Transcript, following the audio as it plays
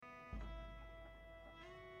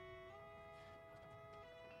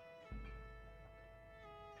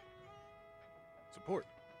Support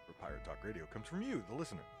for Pirate Talk Radio comes from you, the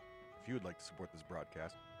listener. If you would like to support this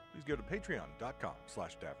broadcast, please go to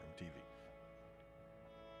patreon.com/DavrimTV.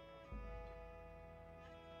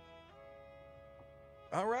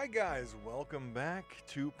 All right, guys, welcome back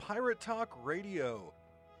to Pirate Talk Radio,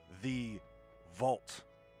 the Vault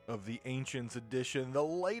of the Ancients edition, the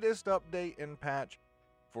latest update and patch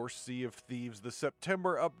for Sea of Thieves, the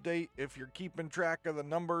September update. If you're keeping track of the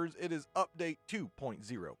numbers, it is update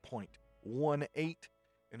 2.0.18,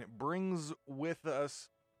 and it brings with us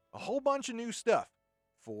a whole bunch of new stuff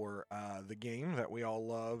for the game that we all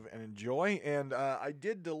love and enjoy. And I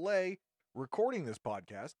did delay recording this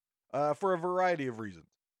podcast for a variety of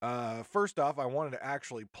reasons. First off, I wanted to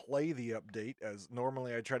actually play the update, as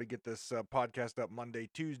normally I try to get this podcast up Monday,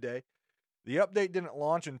 Tuesday. The update didn't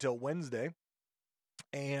launch until Wednesday,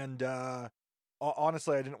 and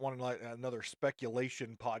honestly, I didn't want to like another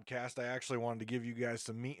speculation podcast. I actually wanted to give you guys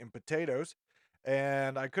some meat and potatoes,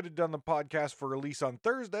 and I could have done the podcast for release on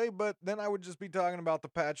Thursday, but then I would just be talking about the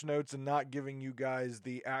patch notes and not giving you guys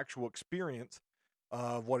the actual experience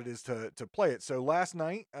of what it is to play it. So last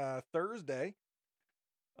night, Thursday,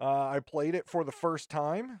 I played it for the first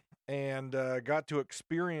time and got to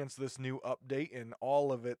experience this new update in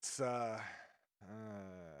all of its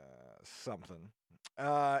something.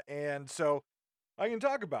 And so I can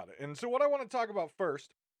talk about it. And so what I want to talk about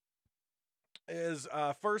first is,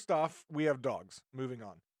 first off, we have dogs. Moving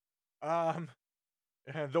on.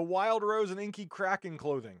 The Wild Rose and Inky Kraken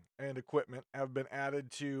clothing and equipment have been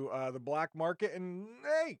added to the black market, and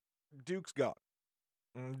hey, Duke's gone.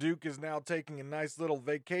 Duke is now taking a nice little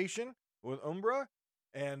vacation with Umbra,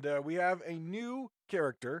 and we have a new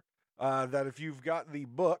character that if you've got the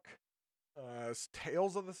book,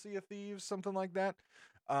 Tales of the Sea of Thieves, something like that,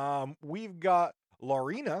 we've got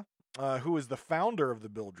Laurina, who is the founder of the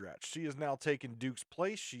Bildratch. She has now taken Duke's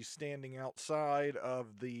place. She's standing outside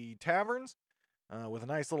of the taverns with a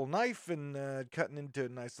nice little knife and cutting into a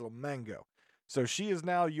nice little mango. So she is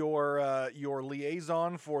now your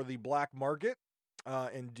liaison for the black market.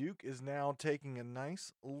 And Duke is now taking a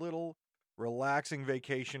nice little relaxing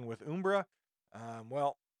vacation with Umbra.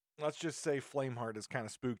 Well, let's just say Flameheart has kind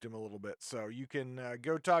of spooked him a little bit. So you can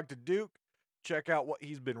go talk to Duke, check out what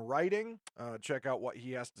he's been writing, check out what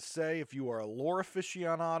he has to say. If you are a lore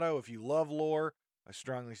aficionado, if you love lore, I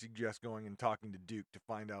strongly suggest going and talking to Duke to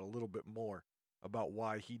find out a little bit more about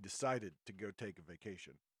why he decided to go take a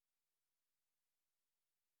vacation.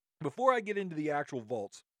 Before I get into the actual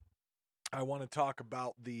vaults, I want to talk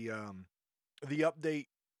about the update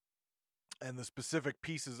and the specific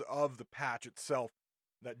pieces of the patch itself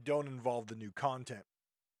that don't involve the new content.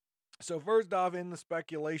 So first off, in the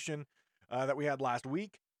speculation that we had last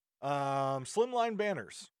week, slimline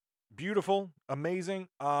banners, beautiful, amazing.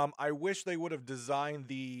 I wish they would have designed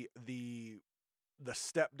the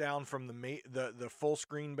step down from the full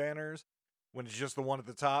screen banners when it's just the one at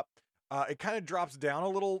the top. It kind of drops down a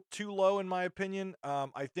little too low, in my opinion.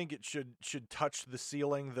 I think it should touch the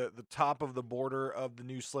ceiling. The top of the border of the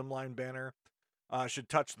new slimline banner should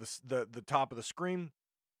touch the top of the screen.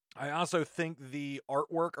 I also think the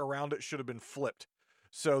artwork around it should have been flipped.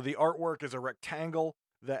 So the artwork is a rectangle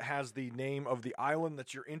that has the name of the island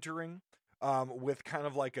that you're entering, with kind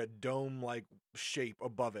of like a dome-like shape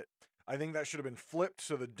above it. I think that should have been flipped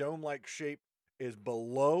so the dome-like shape is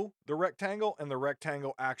below the rectangle, and the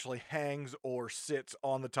rectangle actually hangs or sits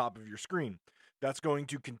on the top of your screen. That's going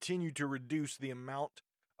to continue to reduce the amount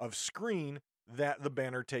of screen that the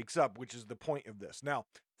banner takes up, which is the point of this. Now,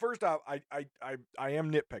 first off, I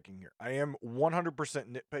am nitpicking here. I am 100%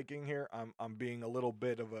 nitpicking here. I'm being a little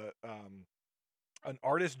bit of an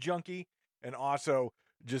artist junkie and also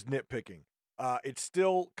just nitpicking. It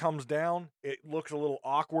still comes down. It looks a little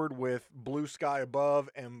awkward with blue sky above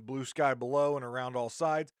and blue sky below and around all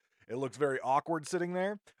sides. It looks very awkward sitting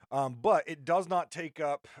there, but it does not take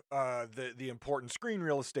up the important screen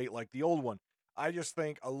real estate like the old one. I just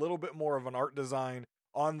think a little bit more of an art design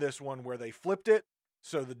on this one where they flipped it,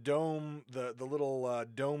 so the dome, the little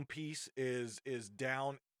dome piece is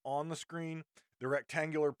down on the screen. The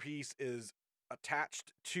rectangular piece is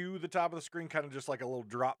attached to the top of the screen, kind of just like a little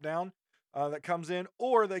drop down. That comes in,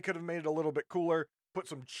 or they could have made it a little bit cooler, put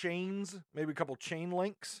some chains, maybe a couple chain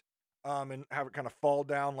links, and have it kind of fall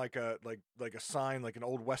down like a sign, like an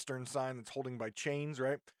old Western sign that's holding by chains,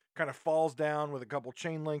 right? Kind of falls down with a couple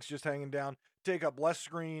chain links just hanging down, take up less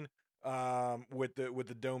screen, with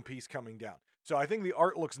the dome piece coming down. So I think the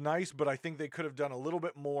art looks nice, but I think they could have done a little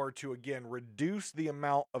bit more to, again, reduce the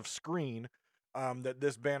amount of screen that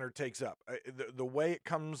this banner takes up. The way it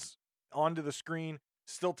comes onto the screen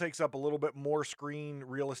still takes up a little bit more screen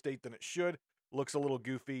real estate than it should. looks a little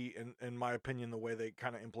goofy in my opinion, the way they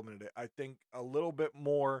kind of implemented it. I think a little bit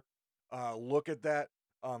more look at that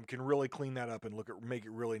can really clean that up and make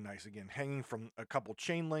it really nice again. Hanging from a couple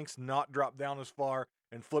chain links, not drop down as far,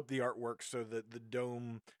 and flip the artwork so that the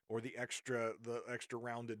dome or the extra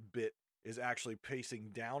rounded bit is actually pacing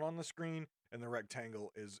down on the screen, and the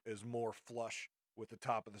rectangle is more flush with the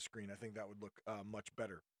top of the screen. I think that would look much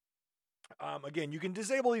better. Again, you can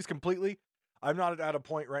disable these completely. I'm not at a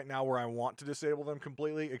point right now where I want to disable them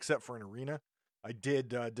completely, except for an arena. I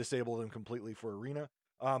did disable them completely for arena.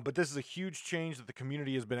 But this is a huge change that the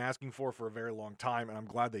community has been asking for a very long time, and I'm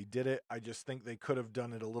glad they did it. I just think they could have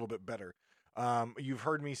done it a little bit better. You've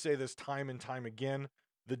heard me say this time and time again.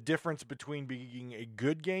 The difference between being a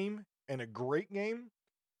good game and a great game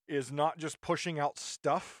is not just pushing out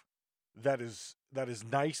stuff that is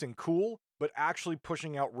nice and cool, but actually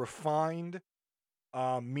pushing out refined,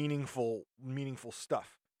 meaningful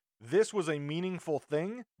stuff. This was a meaningful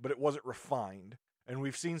thing, but it wasn't refined. And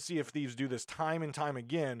we've seen Sea of Thieves do this time and time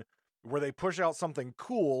again, where they push out something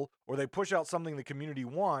cool or they push out something the community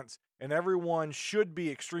wants, and everyone should be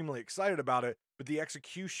extremely excited about it, but the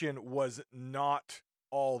execution was not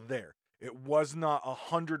all there. It was not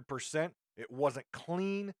 100%. It wasn't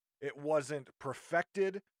clean. It wasn't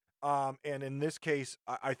perfected. And in this case,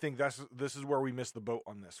 I think this is where we missed the boat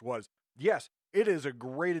on this. Was, yes, it is a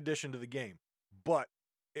great addition to the game, but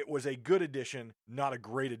it was a good addition, not a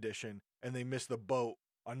great addition, and they missed the boat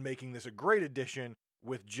on making this a great addition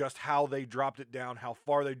with just how they dropped it down, how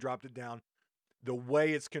far they dropped it down, the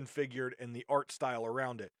way it's configured, and the art style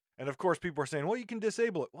around it. And of course, people are saying, well, you can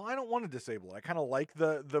disable it. Well, I don't want to disable it. I kind of like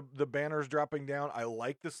the banners dropping down. I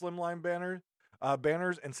like the slimline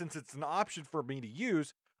banners, and since it's an option for me to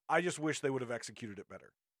use, I just wish they would have executed it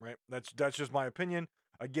better, right? That's just my opinion.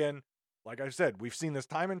 Again, like I said, we've seen this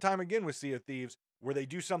time and time again with Sea of Thieves, where they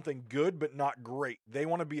do something good but not great. They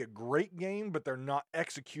want to be a great game, but they're not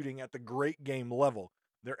executing at the great game level.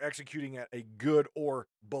 They're executing at a good or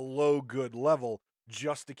below good level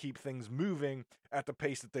just to keep things moving at the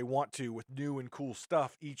pace that they want to with new and cool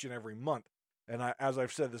stuff each and every month. And as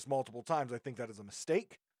I've said this multiple times, I think that is a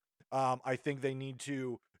mistake. I think they need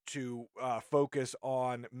to focus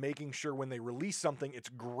on making sure when they release something, it's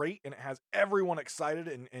great and it has everyone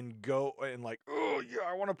excited and go and like, oh yeah,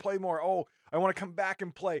 I want to play more. Oh, I want to come back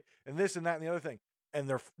and play, and this and that and the other thing.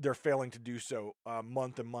 And they're failing to do so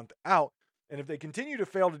month and month out. And if they continue to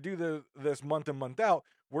fail to do this month in, month out,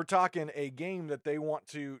 we're talking a game that they want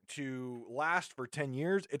to last for 10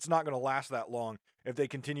 years. It's not going to last that long if they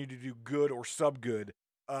continue to do good or sub-good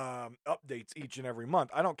updates each and every month.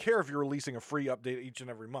 I don't care if you're releasing a free update each and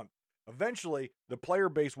every month. Eventually, the player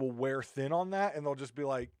base will wear thin on that, and they'll just be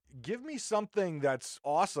like, give me something that's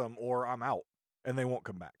awesome or I'm out, and they won't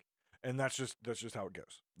come back. And that's just how it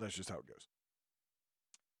goes. That's just how it goes.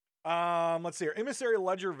 Let's see here. Emissary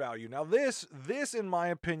Ledger value. Now this in my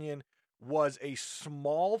opinion was a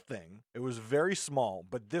small thing. It was very small,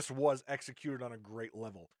 but this was executed on a great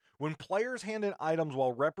level. When players hand in items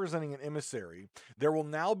while representing an emissary, there will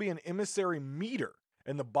now be an emissary meter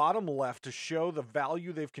in the bottom left to show the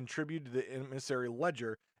value they've contributed to the emissary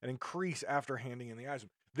ledger and increase after handing in the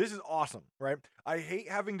item. This is awesome, right? I hate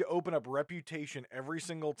having to open up reputation every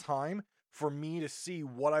single time for me to see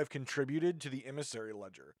what I've contributed to the emissary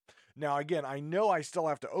ledger. Now, again, I know I still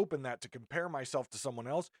have to open that to compare myself to someone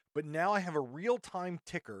else, but now I have a real-time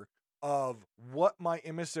ticker of what my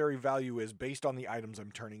emissary value is based on the items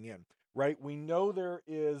I'm turning in, right? We know there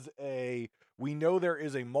is a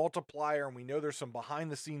multiplier, and we know there's some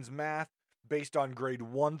behind-the-scenes math based on grade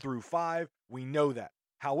 1 through 5. We know that.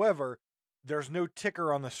 However, there's no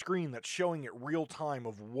ticker on the screen that's showing it real time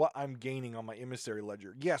of what I'm gaining on my emissary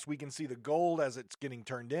ledger. Yes, we can see the gold as it's getting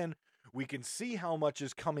turned in. We can see how much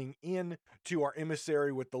is coming in to our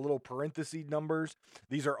emissary with the little parenthesis numbers.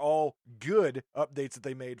 These are all good updates that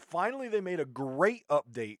they made. Finally, they made a great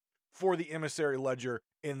update for the emissary ledger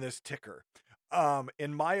in this ticker.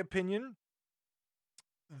 In my opinion,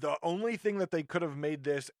 the only thing that they could have made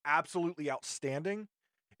this absolutely outstanding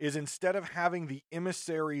is instead of having the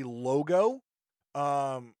emissary logo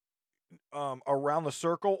around the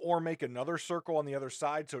circle, or make another circle on the other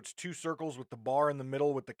side, so it's two circles with the bar in the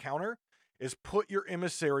middle with the counter, is put your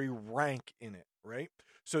emissary rank in it, right?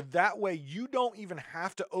 So that way you don't even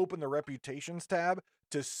have to open the reputations tab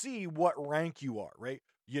to see what rank you are, right?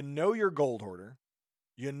 You know your gold hoarder,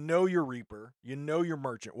 you know your reaper, you know your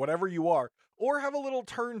merchant, whatever you are, or have a little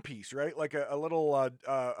turn piece, right? Like a little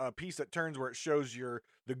a piece that turns where it shows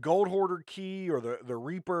the gold hoarder key or the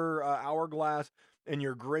reaper hourglass and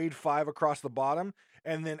your grade 5 across the bottom.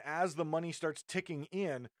 And then as the money starts ticking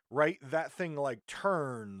in, right, that thing like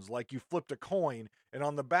turns like you flipped a coin. And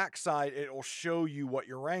on the back side, it'll show you what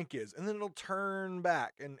your rank is. And then it'll turn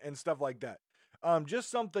back and stuff like that. Just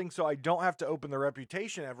something so I don't have to open the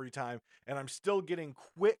reputation every time. And I'm still getting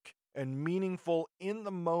quick and meaningful in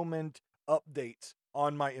the moment updates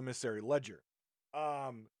on my Emissary Ledger.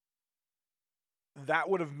 That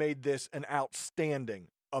would have made this an outstanding,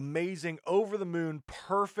 amazing, over the moon,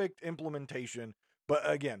 perfect implementation. But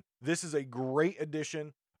again, this is a great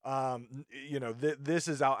addition. This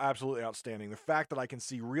is absolutely outstanding. The fact that I can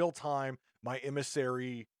see real time my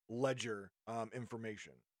Emissary Ledger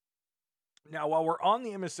information. Now, while we're on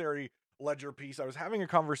the Emissary Ledger piece, I was having a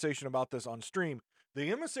conversation about this on stream.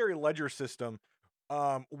 The Emissary Ledger system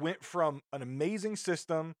went from an amazing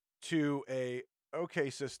system to a okay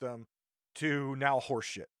system to now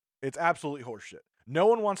horseshit. It's absolutely horseshit. No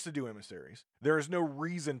one wants to do emissaries. There is no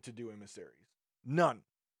reason to do emissaries. None.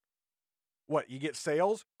 What, you get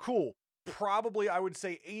sales? Cool. Probably, I would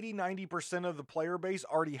say 80-90% of the player base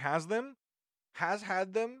already has them, has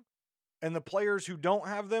had them, and the players who don't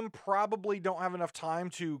have them probably don't have enough time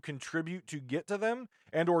to contribute to get to them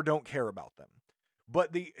and or don't care about them.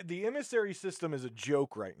 But the emissary system is a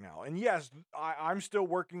joke right now. And yes, I'm still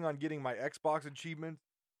working on getting my Xbox achievements.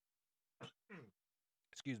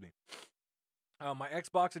 Excuse me. My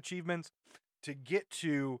Xbox achievements to get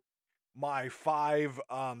to my 5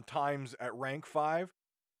 times at rank 5.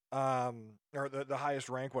 Or the highest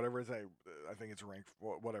rank, whatever it is. I think it's rank,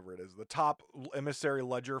 whatever it is. The top Emissary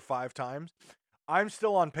Ledger 5 times. I'm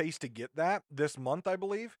still on pace to get that this month, I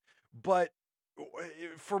believe. But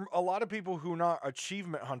for a lot of people who are not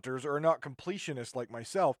achievement hunters or are not completionists like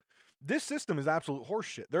myself, this system is absolute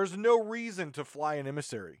horseshit. There's no reason to fly an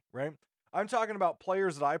emissary, right? I'm talking about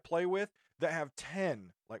players that I play with that have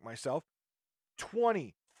 10, like myself,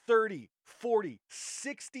 20, 30, 40,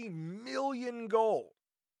 60 million gold.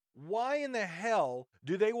 Why in the hell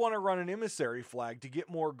do they want to run an emissary flag to get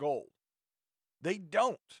more gold? They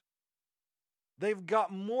don't. They've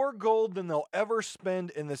got more gold than they'll ever spend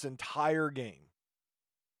in this entire game.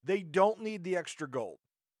 They don't need the extra gold.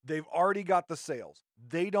 They've already got the sales.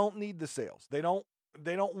 They don't need the sales. They don't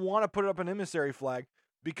want to put up an emissary flag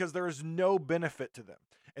because there is no benefit to them.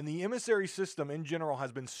 And the emissary system in general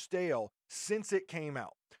has been stale since it came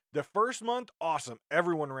out. The first month, awesome.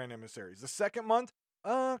 Everyone ran emissaries. The second month,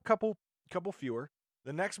 couple fewer.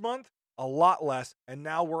 The next month, a lot less. And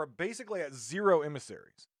now we're basically at 0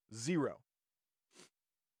 emissaries. 0.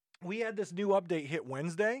 We had this new update hit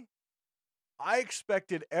Wednesday. I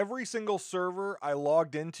expected every single server I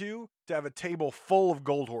logged into to have a table full of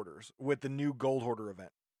gold hoarders with the new gold hoarder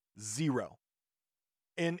event. 0.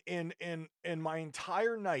 In my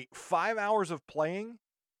entire night, 5 hours of playing,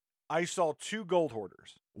 I saw 2 gold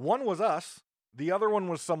hoarders. One was us. The other one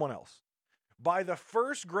was someone else. By the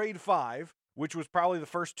first grade 5, which was probably the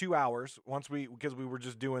first 2 hours, because we were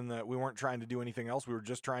just doing we weren't trying to do anything else. We were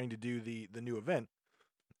just trying to do the new event.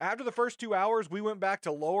 After the first 2 hours, we went back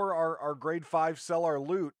to lower our grade 5, sell our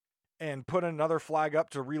loot, and put another flag up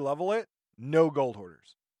to re-level it. No gold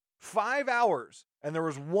hoarders. 5 hours, and there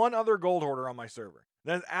was one other gold hoarder on my server.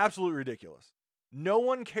 That is absolutely ridiculous. No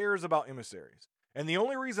one cares about emissaries. And the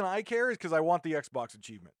only reason I care is because I want the Xbox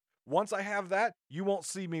achievement. Once I have that, you won't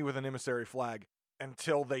see me with an emissary flag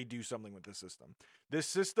until they do something with this system. This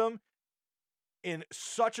system, in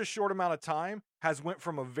such a short amount of time, has went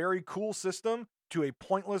from a very cool system to a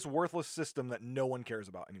pointless, worthless system that no one cares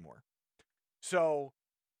about anymore. So,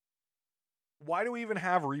 why do we even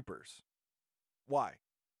have Reapers? Why?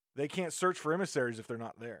 They can't search for emissaries if they're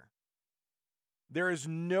not there. There is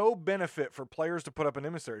no benefit for players to put up an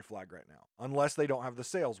emissary flag right now, unless they don't have the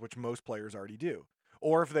sales, which most players already do.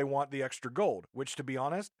 Or if they want the extra gold, which, to be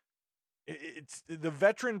honest, it's the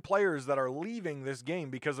veteran players that are leaving this game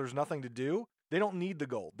because there's nothing to do. They don't need the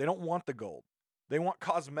gold. They don't want the gold. They want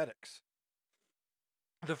cosmetics.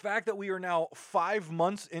 The fact that we are now 5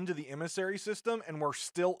 months into the emissary system and we're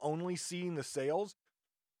still only seeing the sales,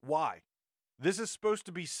 why? This is supposed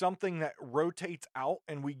to be something that rotates out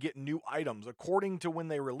and we get new items according to when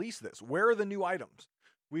they release this. Where are the new items?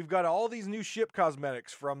 We've got all these new ship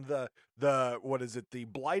cosmetics from the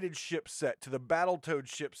Blighted ship set to the Battletoad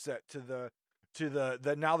ship set to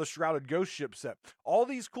the now the Shrouded Ghost ship set. All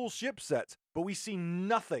these cool ship sets, but we see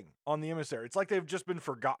nothing on the emissary. It's like they've just been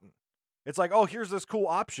forgotten. It's like, oh, here's this cool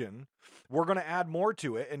option. We're going to add more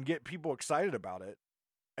to it and get people excited about it.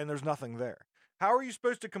 And there's nothing there. How are you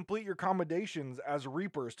supposed to complete your commendations as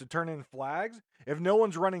Reapers to turn in flags if no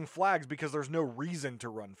one's running flags because there's no reason to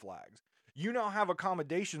run flags? You now have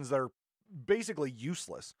accommodations that are basically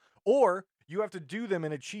useless. Or You have to do them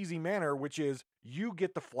in a cheesy manner, which is you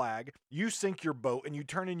get the flag, you sink your boat, and you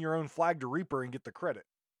turn in your own flag to Reaper and get the credit.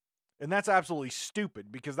 And that's absolutely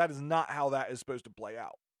stupid because that is not how that is supposed to play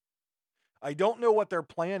out. I don't know what their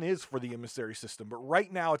plan is for the emissary system, but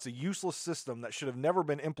right now it's a useless system that should have never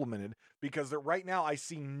been implemented because right now I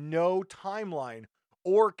see no timeline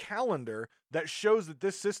or calendar that shows that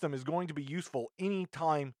this system is going to be useful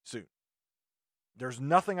anytime soon. There's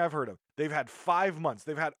nothing I've heard of. They've had 5 months.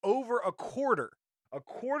 They've had over a quarter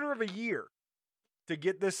of a year to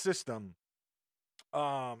get this system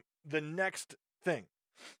the next thing.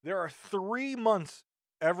 There are 3 months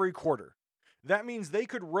every quarter. That means they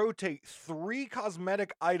could rotate 3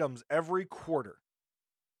 cosmetic items every quarter,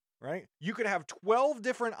 right? You could have 12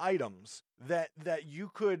 different items that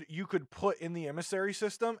you could put in the emissary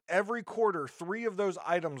system. Every quarter, 3 of those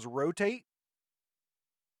items rotate.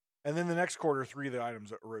 And then the next quarter, 3 of the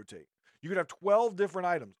items rotate. You could have 12 different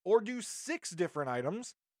items or do 6 different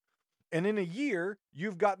items. And in a year,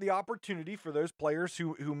 you've got the opportunity for those players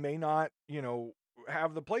who may not,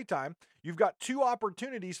 have the playtime. You've got 2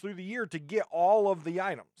 opportunities through the year to get all of the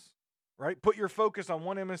items, right? Put your focus on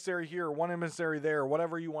one emissary here or one emissary there or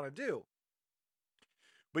whatever you want to do.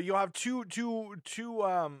 But you'll have two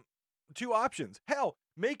options. Hell,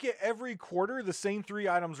 make it every quarter the same 3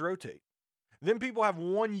 items rotate. Then people have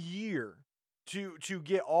 1 year to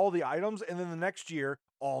get all the items, and then the next year,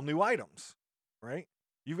 all new items, right?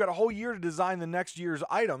 You've got a whole year to design the next year's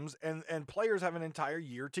items, and players have an entire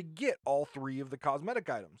year to get all 3 of the cosmetic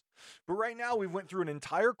items. But right now, we've went through an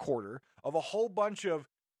entire quarter of a whole bunch of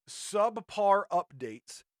subpar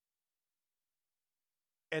updates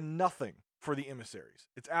and nothing for the emissaries.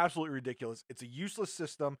 It's absolutely ridiculous. It's a useless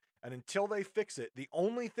system, and until they fix it, the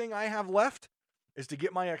only thing I have left is to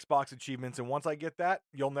get my Xbox achievements, and once I get that,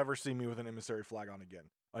 you'll never see me with an emissary flag on again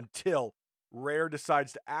until Rare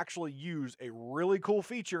decides to actually use a really cool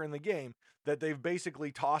feature in the game that they've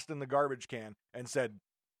basically tossed in the garbage can and said,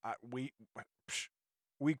 we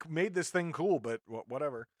made this thing cool, but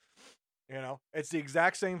whatever. It's the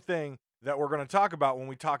exact same thing that we're going to talk about when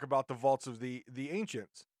we talk about the Vaults of the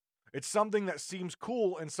Ancients. It's something that seems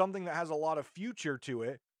cool and something that has a lot of future to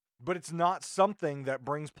it, but it's not something that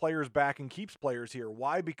brings players back and keeps players here.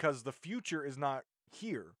 Why? Because the future is not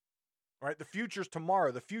here. Right? The future's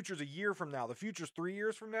tomorrow. The future's a year from now. The future's 3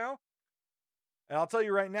 years from now. And I'll tell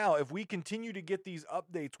you right now, if we continue to get these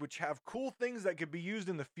updates, which have cool things that could be used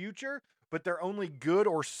in the future, but they're only good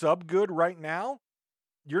or sub-good right now,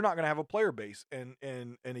 you're not going to have a player base in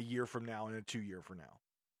a year from now and a 2 year from now.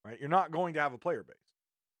 Right? You're not going to have a player base.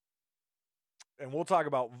 And we'll talk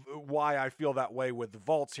about why I feel that way with the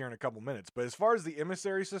vaults here in a couple minutes. But as far as the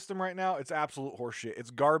emissary system right now, it's absolute horseshit.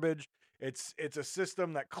 It's garbage. It's a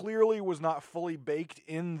system that clearly was not fully baked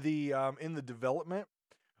in the development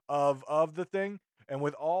of the thing, and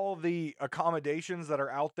with all the accommodations that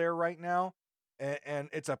are out there right now, and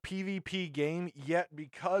it's a PvP game. Yet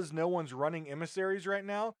because no one's running emissaries right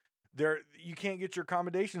now, you can't get your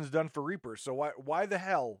accommodations done for Reapers. So why the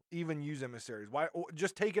hell even use emissaries? Why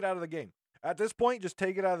just take it out of the game? At this point, just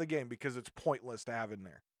take it out of the game because it's pointless to have in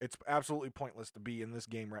there. It's absolutely pointless to be in this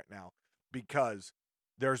game right now because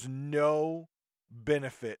there's no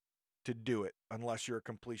benefit to do it unless you're a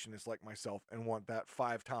completionist like myself and want that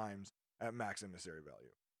 5 times at max emissary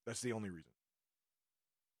value. That's the only reason.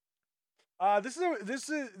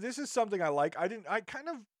 This is something I like. I kind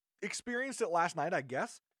of experienced it last night, I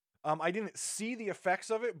guess. I didn't see the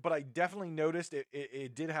effects of it, but I definitely noticed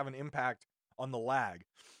it did have an impact on the lag.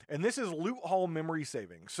 And this is loot haul memory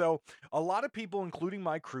saving. So a lot of people, including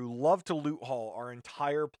my crew, love to loot haul our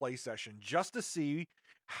entire play session just to see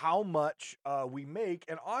how much we make,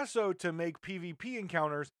 and also to make PvP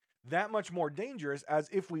encounters that much more dangerous, as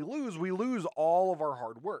if we lose all of our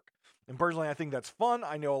hard work. And personally, I think that's fun.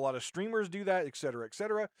 I know a lot of streamers do that, etc.,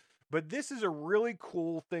 etc. But this is a really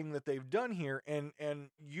cool thing that they've done here, and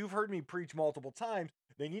you've heard me preach multiple times,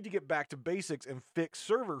 they need to get back to basics and fix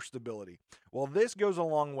server stability. Well, this goes a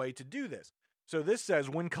long way to do this. So this says,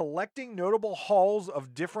 when collecting notable hauls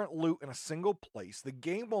of different loot in a single place, the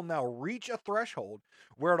game will now reach a threshold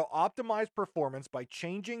where it'll optimize performance by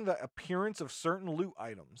changing the appearance of certain loot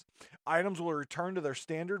items. Items will return to their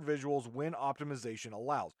standard visuals when optimization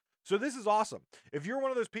allows. So this is awesome. If you're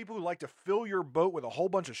one of those people who like to fill your boat with a whole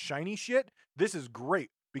bunch of shiny shit, this is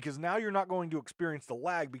great because now you're not going to experience the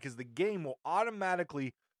lag because the game will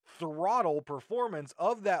automatically throttle performance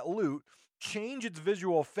of that loot, change its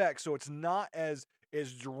visual effects so it's not as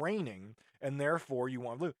draining, and therefore you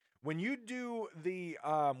want loot. When you do the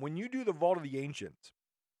Vault of the Ancients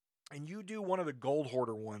and you do one of the Gold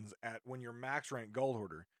Hoarder ones when you're max rank Gold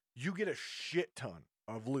Hoarder, you get a shit ton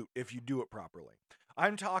of loot if you do it properly.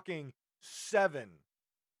 I'm talking 7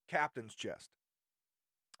 captain's chest.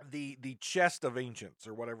 The chest of ancients,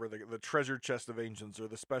 or whatever, the treasure chest of ancients, or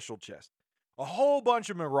the special chest. A whole bunch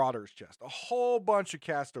of marauders chest. A whole bunch of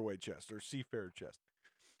castaway chest, or seafarer chest.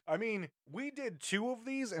 I mean, we did 2 of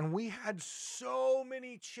these, and we had so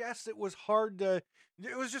many chests, it was hard to...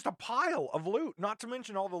 It was just a pile of loot, not to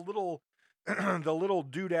mention all the little the little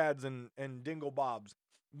doodads and dingle bobs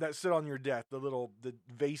that sit on your deck, the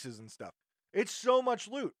vases and stuff. It's so much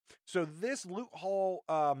loot. So this loot haul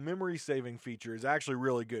memory saving feature is actually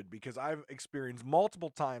really good, because I've experienced multiple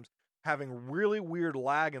times having really weird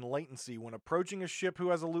lag and latency when approaching a ship who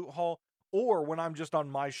has a loot haul, or when I'm just on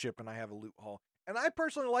my ship and I have a loot haul. And I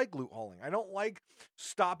personally like loot hauling. I don't like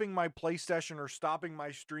stopping my play session or stopping my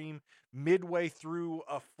stream midway through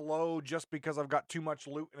a flow just because I've got too much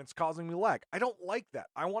loot and it's causing me lag. I don't like that.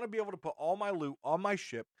 I want to be able to put all my loot on my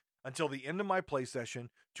ship until the end of my play session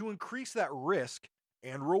to increase that risk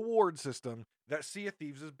and reward system that Sea of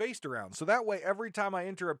Thieves is based around. So that way, every time I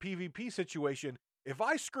enter a PvP situation, if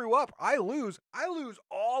I screw up, I lose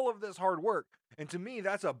all of this hard work. And to me,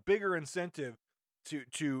 that's a bigger incentive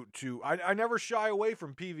I never shy away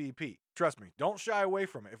from PvP. Trust me, don't shy away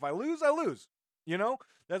from it. If I lose, I lose. You know,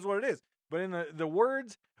 that's what it is. But in the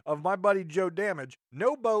words of my buddy Joe Damage,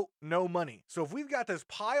 no boat, no money. So if we've got this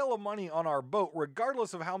pile of money on our boat,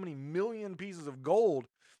 regardless of how many million pieces of gold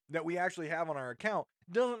that we actually have on our account,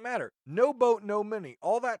 doesn't matter. No boat, no money.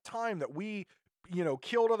 All that time that we,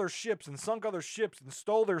 killed other ships and sunk other ships and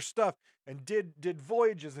stole their stuff and did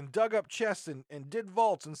voyages and dug up chests and did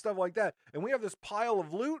vaults and stuff like that, and we have this pile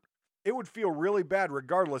of loot, it would feel really bad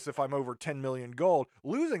regardless if I'm over 10 million gold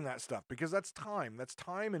losing that stuff, because that's time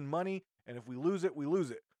and money, and if we lose it, we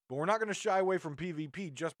lose it. But we're not going to shy away from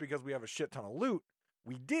PvP just because we have a shit ton of loot.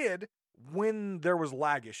 We did when there was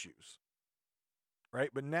lag issues, right?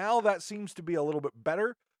 But now that seems to be a little bit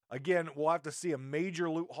better. Again, we'll have to see a major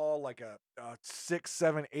loot haul, like a 6,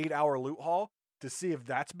 7, 8 hour loot haul, to see if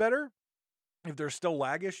that's better, if there's still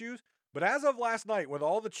lag issues. But as of last night, with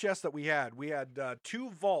all the chests that we had 2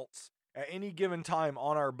 vaults at any given time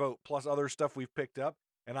on our boat, plus other stuff we've picked up,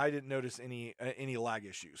 and I didn't notice any lag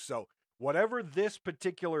issues. So whatever this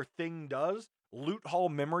particular thing does, loot haul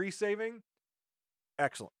memory saving,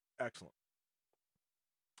 excellent.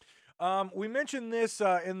 We mentioned this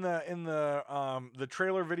in the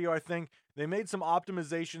trailer video. I think they made some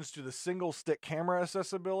optimizations to the single stick camera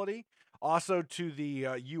accessibility, also to the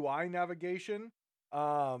UI navigation.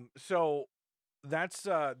 So that's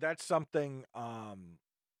something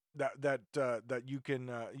that you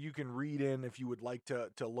can read in if you would like to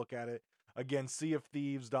look at it. Again,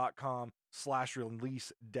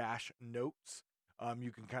 seaofthieves.com/release-notes.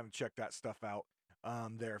 You can kind of check that stuff out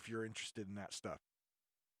there if you're interested in that stuff.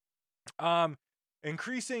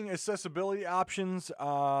 Increasing accessibility options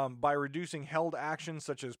by reducing held actions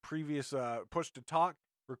such as previous push to talk,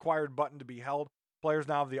 required button to be held. Players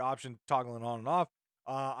now have the option to toggle it on and off.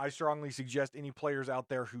 I strongly suggest any players out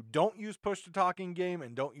there who don't use push to talk in game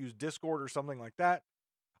and don't use Discord or something like that,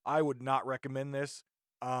 I would not recommend this.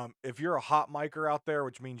 If you're a hot micer out there,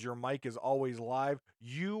 which means your mic is always live,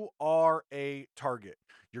 you are a target.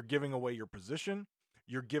 You're giving away your position.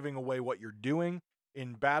 You're giving away what you're doing.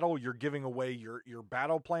 In battle, you're giving away your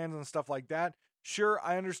battle plans and stuff like that. Sure,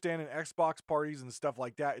 I understand in Xbox parties and stuff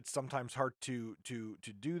like that, it's sometimes hard to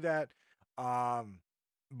do that.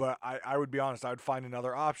 But I would be honest, I would find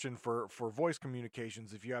another option for voice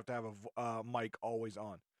communications if you have to have a mic always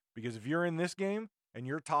on. Because if you're in this game and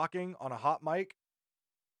you're talking on a hot mic,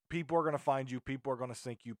 people are going to find you, people are going to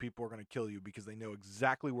sink you, people are going to kill you because they know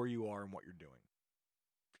exactly where you are and what you're doing.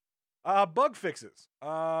 Bug fixes.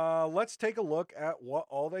 Let's take a look at what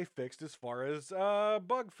all they fixed as far as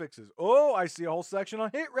bug fixes. Oh, I see a whole section on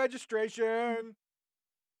hit registration.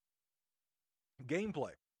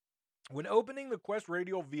 Gameplay. When opening the Quest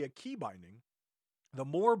Radio via key binding, the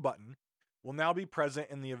More button will now be present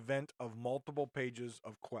in the event of multiple pages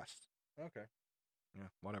of quests. Okay. Yeah,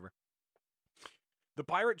 whatever. The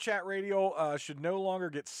Pirate Chat Radio should no longer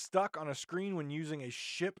get stuck on a screen when using a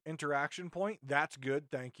ship interaction point. That's good,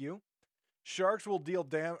 thank you. Sharks will deal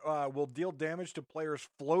damage to players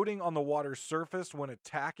floating on the water's surface when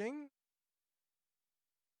attacking.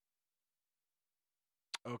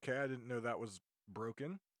 Okay, I didn't know that was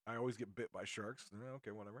broken. I always get bit by sharks. Okay,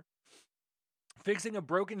 whatever. Fixing a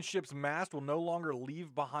broken ship's mast will no longer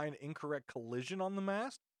leave behind incorrect collision on the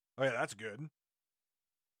mast. Oh yeah, that's good.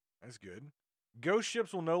 That's good. Ghost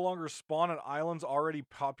ships will no longer spawn at islands already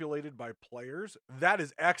populated by players. That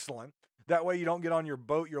is excellent. That way you don't get on your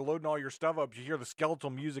boat, you're loading all your stuff up, you hear the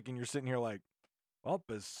skeletal music, and you're sitting here like, Well,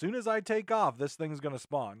 as soon as I take off, this thing's going to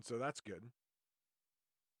spawn, so that's good.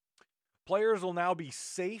 Players will now be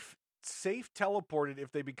safe teleported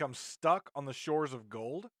if they become stuck on the shores of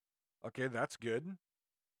gold. Okay, that's good.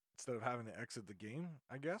 Instead of having to exit the game,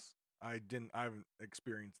 I guess. I haven't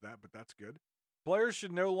experienced that, but that's good. Players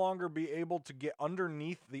should no longer be able to get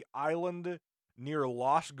underneath the island near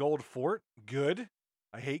Lost Gold Fort. Good.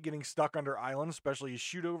 I hate getting stuck under islands, especially you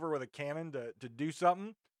shoot over with a cannon to do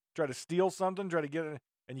something, try to steal something, try to get it,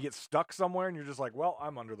 and you get stuck somewhere, and you're just like, well,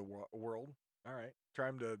 I'm under the world. All right.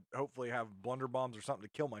 Trying to hopefully have blunder bombs or something to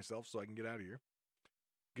kill myself so I can get out of here.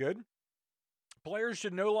 Good. Players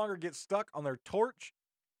should no longer get stuck on their torch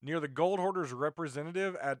near the Gold Hoarder's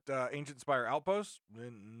representative at Ancient Spire Outpost.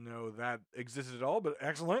 Didn't know that existed at all, but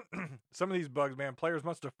excellent. Some of these bugs, man, players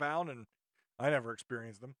must have found, and I never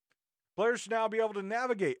experienced them. Players should now be able to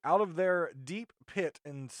navigate out of their deep pit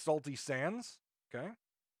in salty sands. Okay.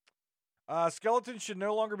 Skeletons should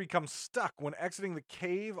no longer become stuck when exiting the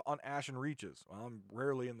cave on Ashen Reaches. Well, I'm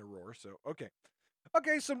rarely in the roar, so okay.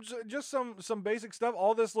 Okay, just some basic stuff.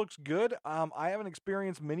 All this looks good. I haven't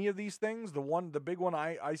experienced many of these things. The big one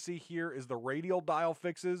I see here is the radial dial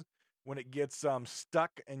fixes when it gets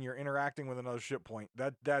stuck and you're interacting with another ship point.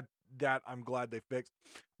 That I'm glad they fixed.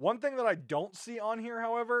 One thing that I don't see on here,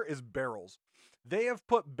 however, is barrels. They have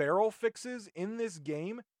put barrel fixes in this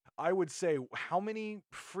game. I would say how many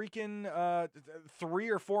freaking 3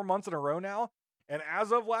 or 4 months in a row now. And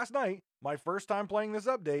as of last night, my first time playing this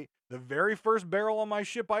update, the very first barrel on my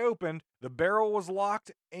ship I opened, the barrel was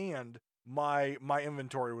locked and my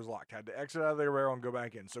inventory was locked. Had to exit out of the barrel and go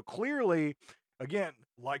back in. So clearly, again,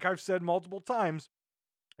 like I've said multiple times,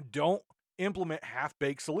 don't implement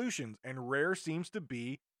half-baked solutions. And Rare seems to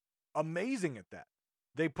be amazing at that.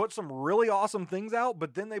 They put some really awesome things out,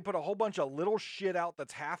 but then they put a whole bunch of little shit out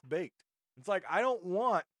that's half-baked. It's like, I don't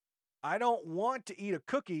want to eat a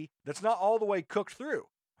cookie that's not all the way cooked through.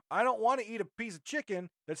 I don't want to eat a piece of chicken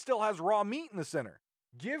that still has raw meat in the center.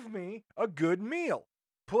 Give me a good meal.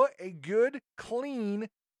 Put a good, clean,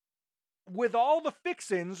 with all the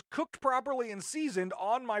fixins cooked properly and seasoned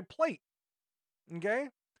on my plate. Okay?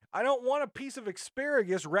 I don't want a piece of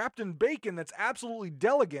asparagus wrapped in bacon that's absolutely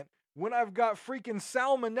delicate when I've got freaking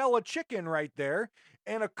salmonella chicken right there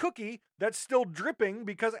and a cookie that's still dripping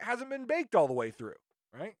because it hasn't been baked all the way through,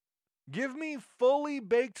 right? Give me fully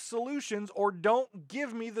baked solutions or don't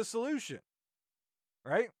give me the solution,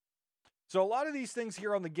 right? So a lot of these things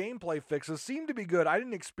here on the gameplay fixes seem to be good. I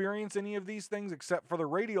didn't experience any of these things except for the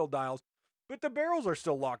radial dials, but the barrels are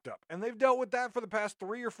still locked up, and they've dealt with that for the past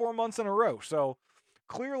 3 or 4 months in a row. So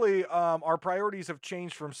clearly our priorities have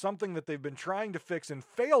changed from something that they've been trying to fix and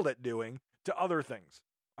failed at doing to other things.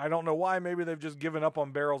 I don't know why. Maybe they've just given up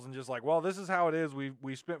on barrels and just like, well, this is how it is.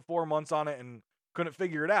 We spent 4 months on it and couldn't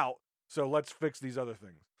figure it out. So let's fix these other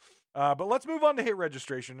things. But let's move on to hit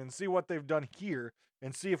registration and see what they've done here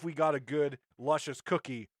and see if we got a good, luscious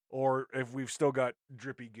cookie or if we've still got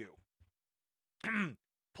drippy goo.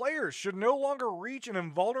 Players should no longer reach an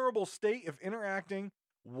invulnerable state if interacting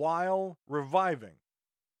while reviving.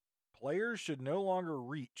 Players should no longer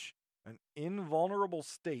reach an invulnerable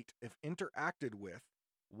state if interacted with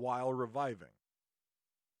while reviving.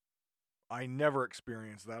 I never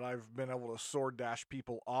experienced that. I've been able to sword dash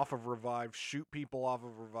people off of revives, shoot people off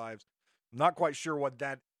of revives. I'm not quite sure what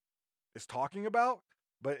that is talking about,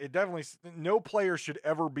 but it definitely, no player should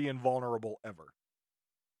ever be invulnerable ever.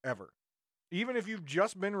 Ever. Even if you've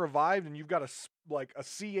just been revived and you've got a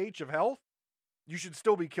CH of health, you should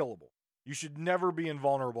still be killable. You should never be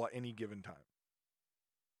invulnerable at any given time.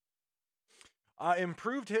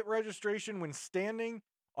 Improved hit registration when standing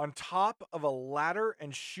on top of a ladder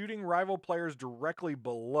and shooting rival players directly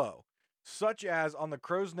below, such as on the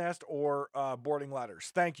crow's nest or boarding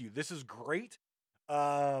ladders. Thank you. This is great.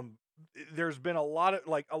 There's been a lot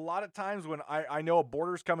of times when I know a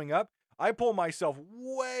boarder's coming up, I pull myself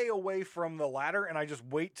way away from the ladder and I just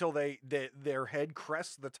wait till their head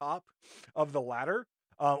crests the top of the ladder,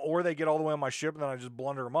 or they get all the way on my ship and then I just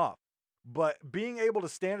blunder them off. But being able to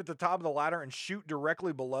stand at the top of the ladder and shoot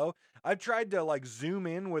directly below, I've tried to zoom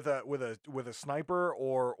in with a sniper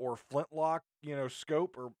or flintlock,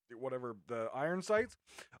 scope or whatever the iron sights.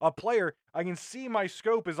 A player, I can see my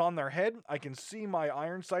scope is on their head. I can see my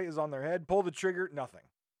iron sight is on their head. Pull the trigger, nothing.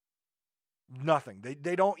 Nothing.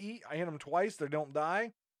 They don't eat. I hit them twice. They don't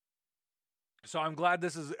die. So I'm glad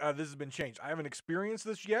this has been changed. I haven't experienced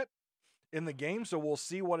this yet in the game, so we'll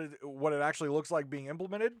see what it actually looks like being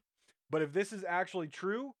implemented. But if this is actually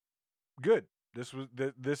true, good.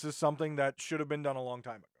 This is something that should have been done a long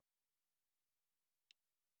time ago.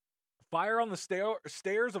 Fire on the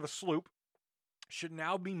stairs of a sloop should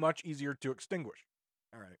now be much easier to extinguish.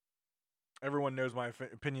 All right. Everyone knows my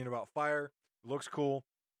opinion about fire. It looks cool.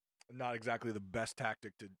 Not exactly the best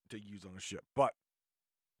tactic to use on a ship, but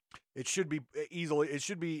it should be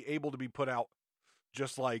able to be put out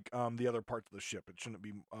just like the other parts of the ship. It shouldn't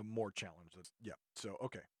be more challenged. Yeah. So,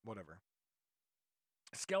 okay, whatever.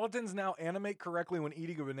 Skeletons now animate correctly when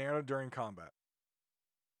eating a banana during combat.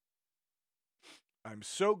 I'm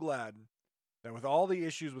so glad that with all the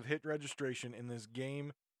issues with hit registration in this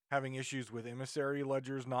game, having issues with emissary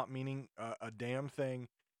ledgers not meaning a damn thing,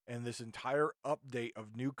 and this entire update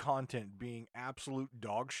of new content being absolute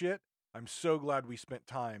dog shit, I'm so glad we spent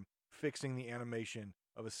time fixing the animation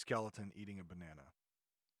of a skeleton eating a banana.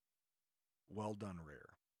 Well done, Rare.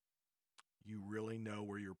 You really know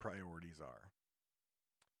where your priorities are.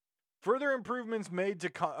 Further improvements made to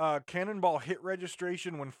cannonball hit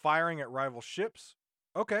registration when firing at rival ships.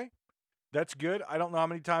 Okay, that's good. I don't know how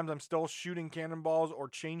many times I'm still shooting cannonballs or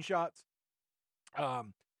chain shots.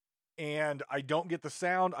 And I don't get the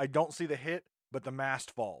sound. I don't see the hit, but the mast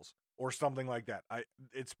falls or something like that.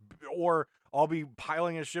 Or I'll be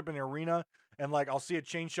piloting a ship in the arena and like I'll see a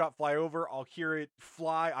chain shot fly over. I'll hear it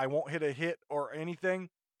fly. I won't hit a hit or anything.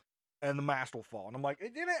 And the mast will fall. And I'm like,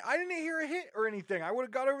 I didn't hear a hit or anything. I would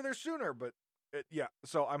have got over there sooner. But yeah,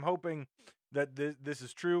 so I'm hoping that this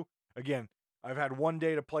is true. Again, I've had one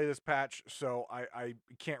day to play this patch, so I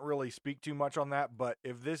can't really speak too much on that. But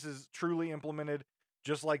if this is truly implemented,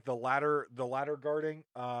 just like the ladder guarding,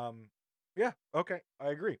 yeah, okay, I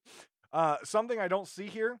agree. Something I don't see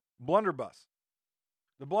here, blunderbuss.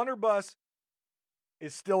 The blunderbuss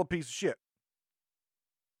is still a piece of shit.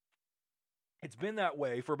 It's been that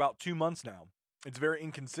way for about 2 months now. It's very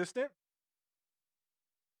inconsistent.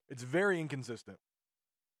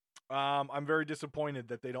 I'm very disappointed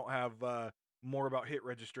that they don't have more about hit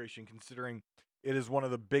registration, considering it is one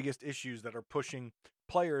of the biggest issues that are pushing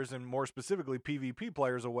players, and more specifically PvP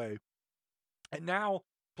players, away. And now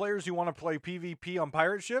players who want to play PvP on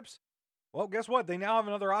pirate ships, well, guess what? They now have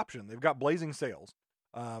another option. They've got Blazing Sails.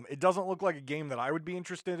 It doesn't look like a game that I would be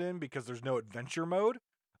interested in because there's no adventure mode.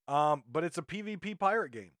 But it's a PvP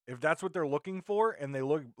pirate game. If that's what they're looking for and they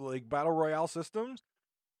look like battle royale systems,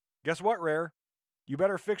 guess what, Rare? You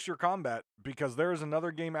better fix your combat, because there is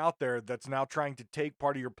another game out there that's now trying to take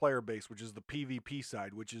part of your player base, which is the PvP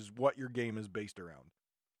side, which is what your game is based around.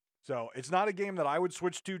 So it's not a game that I would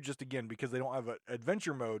switch to, just again because they don't have an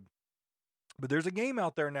adventure mode. But there's a game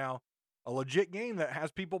out there now, a legit game that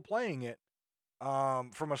has people playing it,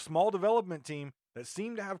 from a small development team that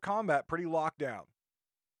seem to have combat pretty locked down.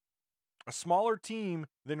 A smaller team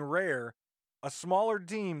than Rare, a smaller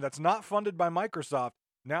team that's not funded by Microsoft,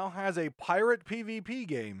 now has a pirate PvP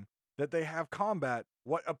game that they have combat,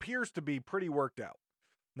 what appears to be pretty worked out.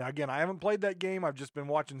 Now, again, I haven't played that game. I've just been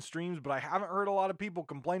watching streams, but I haven't heard a lot of people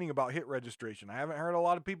complaining about hit registration. I haven't heard a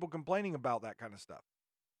lot of people complaining about that kind of stuff.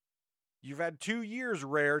 You've had 2 years,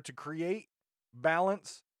 Rare, to create,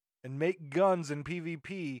 balance, and make guns in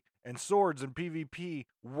PvP and swords in PvP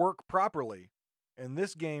work properly. And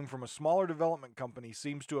this game from a smaller development company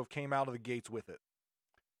seems to have came out of the gates with it.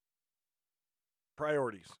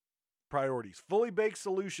 Priorities. Fully baked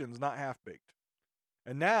solutions, not half-baked.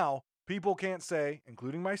 And now, people can't say,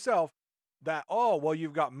 including myself, that, oh, well,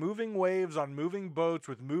 you've got moving waves on moving boats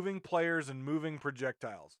with moving players and moving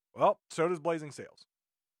projectiles. Well, so does Blazing Sails.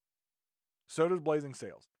 So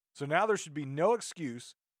now there should be no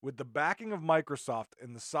excuse, with the backing of Microsoft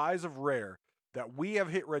and the size of Rare, that we have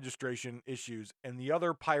hit registration issues and the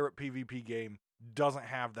other pirate PvP game doesn't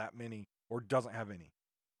have that many or doesn't have any.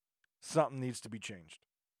 Something needs to be changed.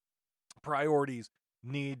 Priorities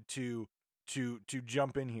need to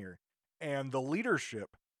jump in here. And the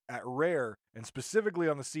leadership at Rare, and specifically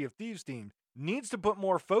on the Sea of Thieves team, needs to put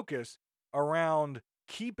more focus around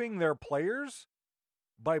keeping their players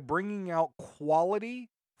by bringing out quality,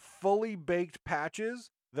 fully baked patches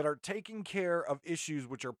that are taking care of issues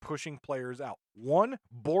which are pushing players out. One,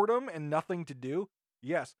 boredom and nothing to do.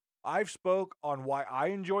 Yes, I've spoke on why I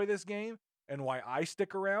enjoy this game and why I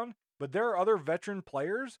stick around, but there are other veteran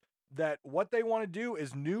players that what they want to do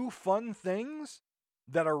is new fun things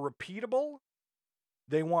that are repeatable.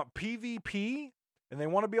 They want PvP, and they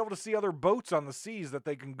want to be able to see other boats on the seas that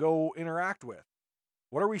they can go interact with.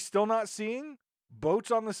 What are we still not seeing? Boats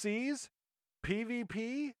on the seas,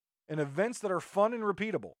 PvP, and events that are fun and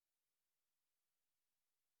repeatable.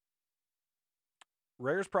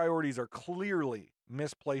 Rare's priorities are clearly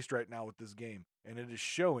misplaced right now with this game, and it is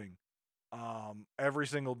showing every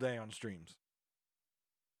single day on streams.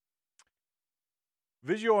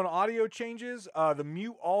 Visual and audio changes. The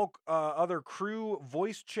mute all other crew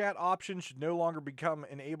voice chat option should no longer become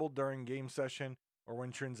enabled during game session or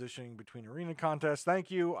when transitioning between arena contests. Thank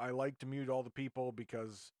you. I like to mute all the people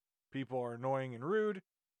because people are annoying and rude.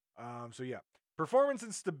 So yeah. Performance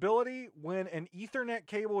and stability. When an Ethernet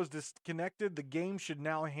cable is disconnected, the game should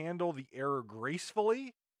now handle the error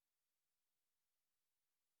gracefully.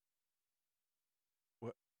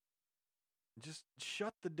 What? Just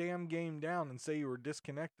shut the damn game down and say you were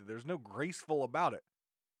disconnected. There's no graceful about it.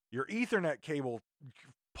 Your Ethernet cable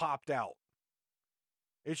popped out.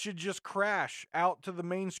 It should just crash out to the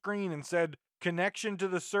main screen and said, connection to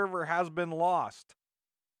the server has been lost.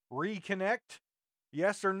 Reconnect?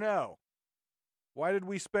 Yes or no? Why did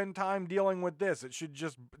we spend time dealing with this? It should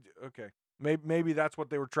just... Okay. Maybe that's what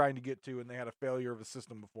they were trying to get to and they had a failure of the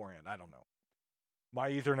system beforehand. I don't know.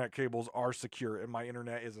 My Ethernet cables are secure and my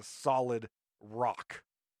internet is a solid rock.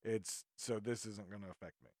 So this isn't going to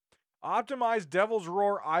affect me. Optimize Devil's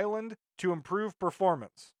Roar Island to improve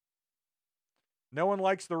performance. No one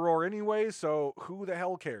likes the Roar anyway, so who the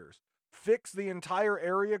hell cares? Fix the entire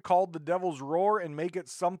area called the Devil's Roar and make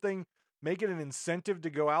it an incentive to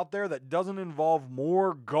go out there that doesn't involve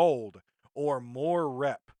more gold or more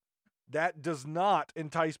rep. That does not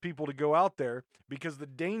entice people to go out there because the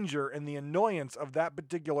danger and the annoyance of that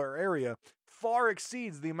particular area far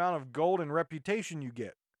exceeds the amount of gold and reputation you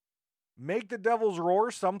get. Make the Devil's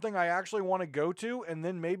Roar something I actually want to go to, and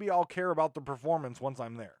then maybe I'll care about the performance once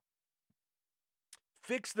I'm there.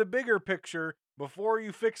 Fix the bigger picture before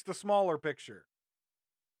you fix the smaller picture.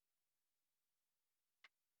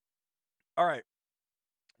 All right.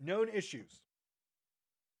 Known issues.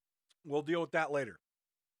 We'll deal with that later.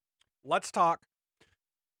 Let's talk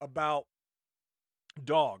about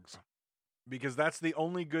dogs, because that's the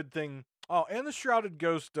only good thing. Oh, and the Shrouded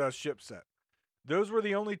Ghost ship set. Those were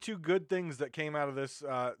the only two good things that came out of this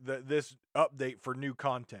this update for new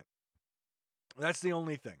content. That's the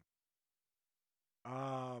only thing.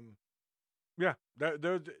 Yeah,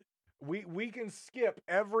 we can skip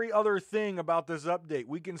every other thing about this update.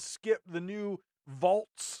 We can skip the new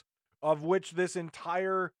vaults of which this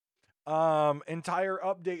entire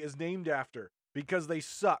update is named after because they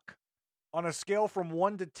suck. On a scale from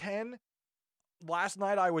 1 to 10, last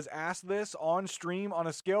night I was asked this on stream, on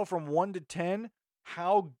a scale from 1 to 10,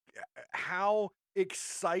 how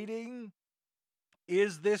exciting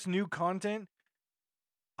is this new content?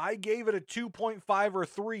 I gave it a 2.5 or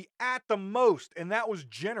 3 at the most, and that was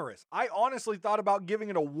generous. I honestly thought about giving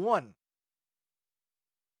it a 1.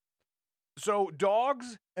 So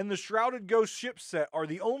dogs and the Shrouded Ghost ship set are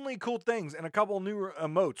the only cool things, and a couple new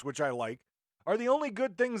emotes, which I like, are the only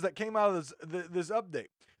good things that came out of this update.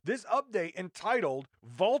 This update, entitled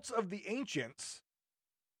Vaults of the Ancients,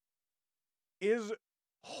 is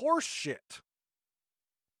horseshit.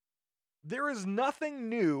 There is nothing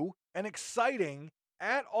new and exciting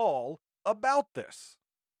at all about this.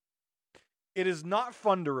 It is not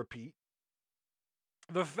fun to repeat.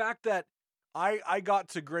 The fact that I got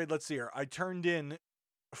to grade, let's see here, I turned in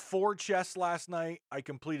 4 chests last night. I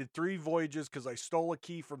completed 3 voyages because I stole a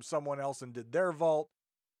key from someone else and did their vault.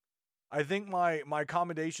 I think my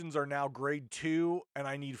accommodations are now grade 2 and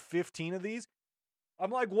I need 15 of these.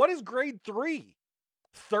 I'm like, what is grade 3?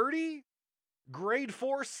 30? Grade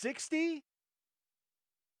 4, 60?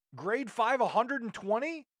 Grade 5,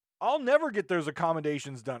 120? I'll never get those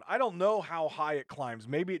accommodations done. I don't know how high it climbs.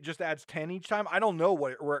 Maybe it just adds 10 each time. I don't know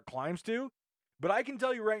where it climbs to. But I can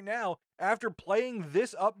tell you right now, after playing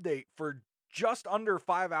this update for just under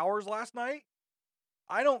 5 hours last night,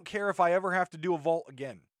 I don't care if I ever have to do a vault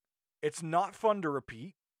again. It's not fun to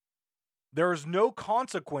repeat. There's no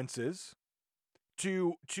consequences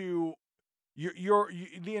to the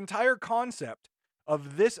entire concept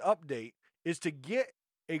of this update is to get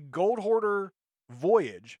a Gold Hoarder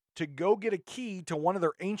voyage to go get a key to one of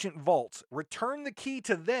their ancient vaults, return the key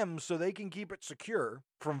to them so they can keep it secure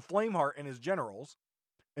from Flameheart and his generals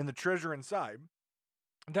and the treasure inside.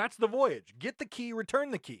 That's the voyage. Get the key,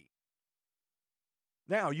 return the key.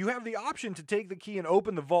 Now, you have the option to take the key and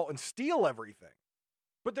open the vault and steal everything.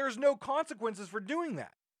 But there's no consequences for doing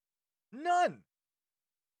that. None.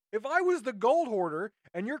 If I was the Gold Hoarder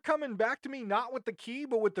and you're coming back to me not with the key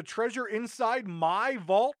but with the treasure inside my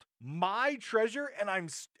vault, my treasure, and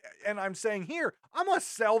I'm saying, here, I'm going to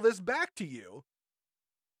sell this back to you,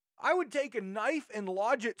 I would take a knife and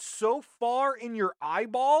lodge it so far in your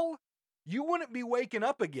eyeball, you wouldn't be waking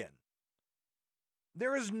up again.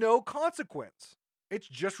 There is no consequence. It's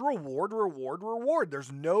just reward, reward, reward.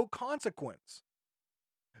 There's no consequence.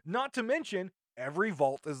 Not to mention, every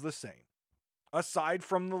vault is the same. Aside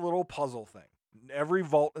from the little puzzle thing. Every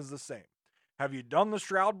vault is the same. Have you done the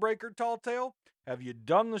Shroudbreaker Tall Tale? Have you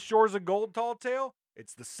done the Shores of Gold Tall Tale?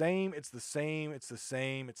 It's the same, it's the same, it's the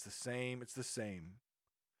same, it's the same, it's the same.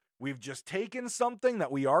 We've just taken something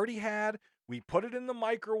that we already had, we put it in the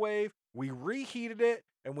microwave, we reheated it,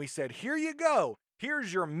 and we said, here you go.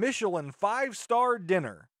 Here's your Michelin 5-star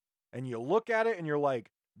dinner. And you look at it and you're like,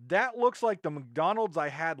 that looks like the McDonald's I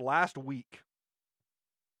had last week.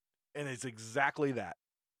 And it's exactly that.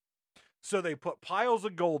 So they put piles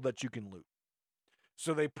of gold that you can loot.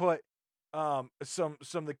 So they put some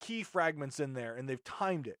of the key fragments in there, and they've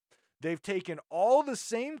timed it. They've taken all the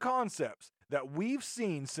same concepts that we've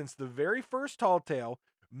seen since the very first Tall Tale,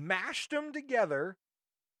 mashed them together,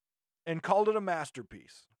 and called it a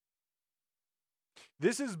masterpiece.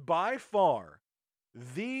 This is by far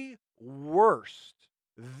the worst,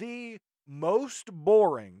 the most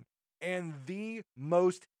boring, and the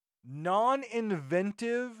most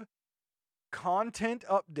non-inventive content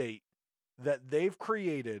update that they've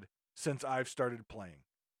created since I've started playing.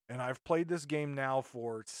 And I've played this game now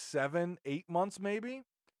for 7-8 months maybe,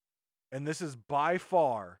 and this is by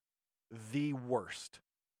far the worst.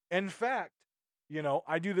 In fact, you know,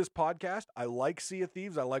 I do this podcast. I like Sea of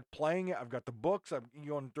Thieves. I like playing it. I've got the books. I'm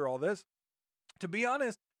going through all this. To be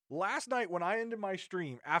honest, last night when I ended my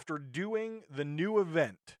stream after doing the new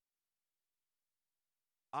event,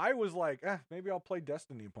 I was like, maybe I'll play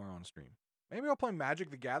Destiny tomorrow on stream. Maybe I'll play Magic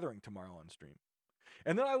the Gathering tomorrow on stream.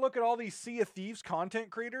 And then I look at all these Sea of Thieves content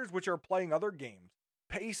creators, which are playing other games.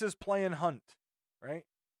 Pace is playing Hunt, right?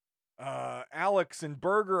 Alex and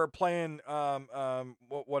Berger are playing,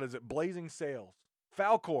 what is it? Blazing Sails.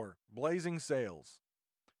 Falcor, Blazing Sails.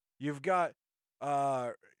 You've got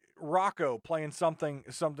Rocco playing something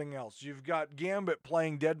else. You've got Gambit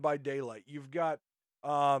playing Dead by Daylight. You've got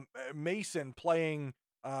Mason playing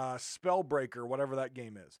Spellbreaker, whatever that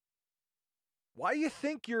game is. Why do you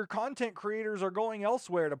think your content creators are going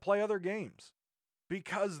elsewhere to play other games?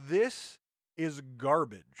 Because this is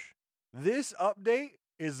garbage. This update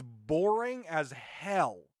is boring as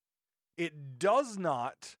hell. It does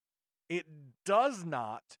not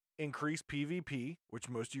increase PvP, which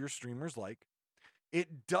most of your streamers like.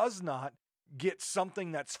 It does not get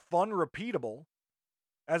something that's fun, repeatable.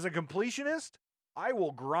 As a completionist, I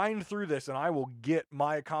will grind through this and I will get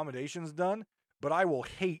my accommodations done, but I will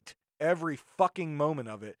hate every fucking moment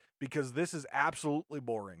of it because this is absolutely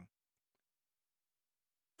boring.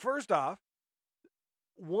 First off,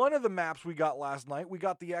 one of the maps we got last night, we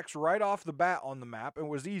got the X right off the bat on the map and it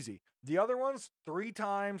was easy. The other ones, 3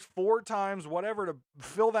 times, 4 times, whatever, to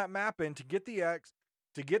fill that map in, to get the X,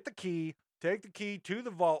 to get the key, take the key to the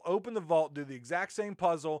vault, open the vault, do the exact same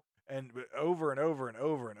puzzle, and over and over and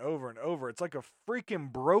over and over and over. It's like a freaking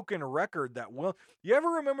broken record that will. You ever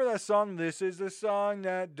remember that song, This Is the Song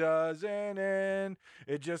That Doesn't End?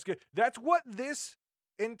 It just get. That's what this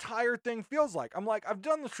entire thing feels like. I'm like, I've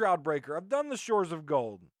done the Shroud Breaker. I've done the Shores of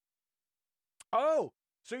Gold. Oh,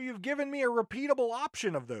 so you've given me a repeatable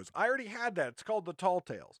option of those. I already had that. It's called the Tall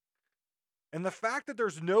Tales. And the fact that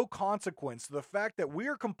there's no consequence, the fact that we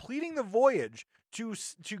are completing the voyage to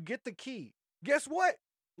get the key. Guess what?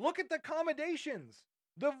 Look at the accommodations.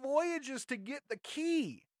 The voyage is to get the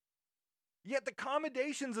key. Yet the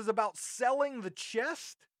accommodations is about selling the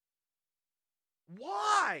chest?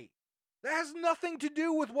 Why? That has nothing to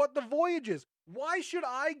do with what the voyage is. Why should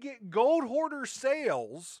I get Gold Hoarder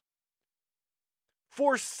sales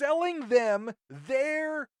for selling them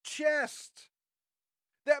their chest?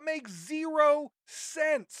 That makes 0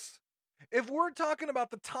 sense. If we're talking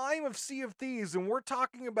about the time of Sea of Thieves and we're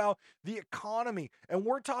talking about the economy and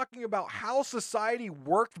we're talking about how society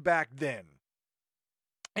worked back then,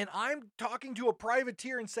 and I'm talking to a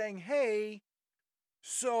privateer and saying, hey,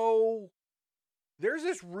 so there's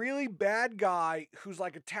this really bad guy who's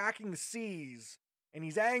like attacking the seas and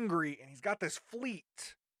he's angry and he's got this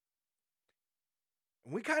fleet.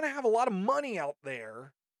 And we kind of have a lot of money out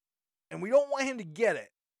there and we don't want him to get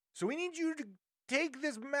it. So we need you to take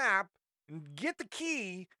this map and get the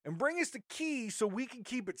key and bring us the key so we can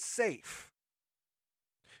keep it safe.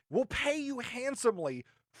 We'll pay you handsomely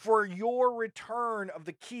for your return of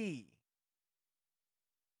the key.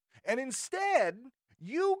 And instead,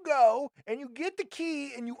 you go and you get the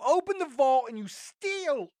key and you open the vault and you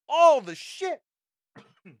steal all the shit.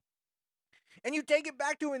 And you take it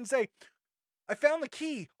back to him and say, I found the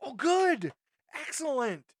key. Oh, good.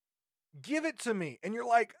 Excellent. Give it to me. And you're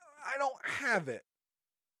like, I don't have it.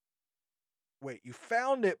 Wait, you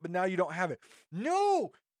found it, but now you don't have it.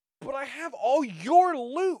 No, but I have all your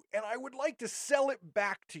loot, and I would like to sell it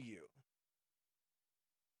back to you.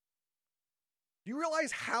 Do you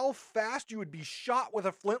realize how fast you would be shot with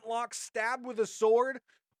a flintlock, stabbed with a sword,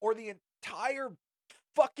 or the entire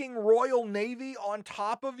fucking Royal Navy on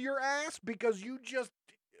top of your ass because you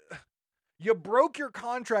broke your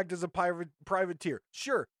contract as a privateer.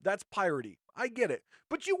 Sure, that's piratey. I get it.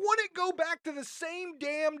 But you wouldn't go back to the same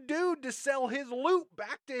damn dude to sell his loot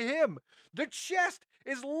back to him. The chest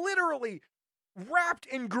is literally wrapped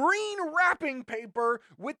in green wrapping paper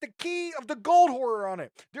with the key of the gold hoarder on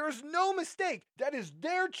it. There is no mistake. That is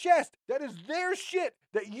their chest. That is their shit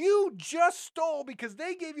that you just stole because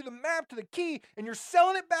they gave you the map to the key and you're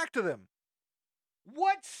selling it back to them.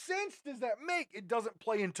 What sense does that make? It doesn't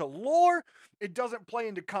play into lore. It doesn't play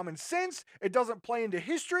into common sense. It doesn't play into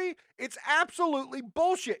history. It's absolutely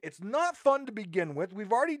bullshit. It's not fun to begin with.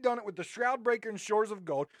 We've already done it with the Shroudbreaker and Shores of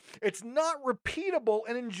Gold. It's not repeatable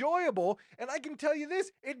and enjoyable. And I can tell you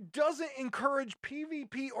this, it doesn't encourage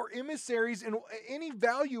PvP or emissaries in any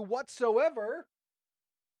value whatsoever.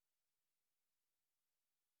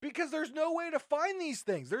 Because there's no way to find these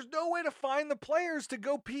things. There's no way to find the players to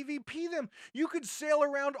go PvP them. You could sail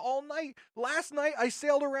around all night. Last night, I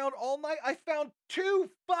sailed around all night. I found 2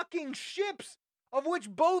 fucking ships, of which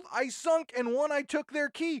both I sunk and one I took their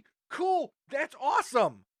key. Cool. That's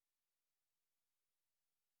awesome.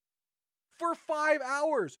 For 5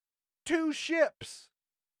 hours, 2 ships.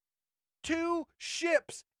 2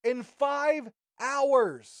 ships in 5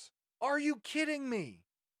 hours. Are you kidding me?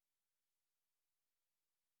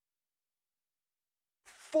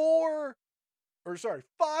 5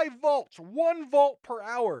 vaults, 1 vault per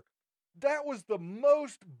hour. That was the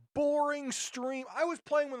most boring stream. I was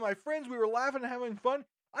playing with my friends. We were laughing and having fun.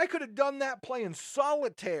 I could have done that playing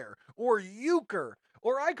Solitaire or Euchre,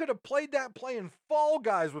 or I could have played that playing Fall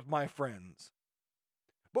Guys with my friends.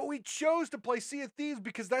 But we chose to play Sea of Thieves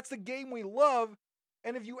because that's the game we love.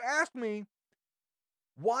 And if you ask me,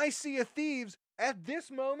 why Sea of Thieves at this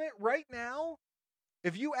moment right now?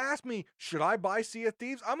 If you ask me, should I buy Sea of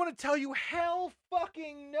Thieves? I'm going to tell you hell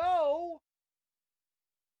fucking no.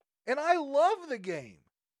 And I love the game.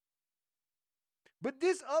 But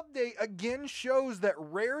this update again shows that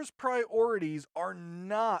Rare's priorities are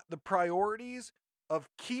not the priorities of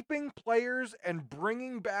keeping players and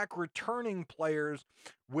bringing back returning players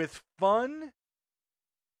with fun,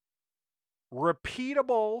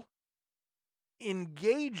 repeatable,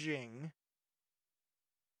 engaging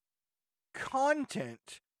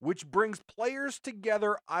content which brings players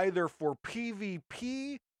together either for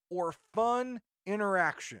PvP or fun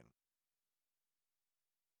interaction.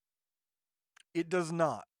 It does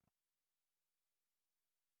not.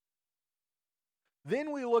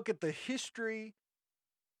 Then we look at the history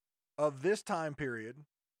of this time period.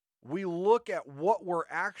 We look at what we're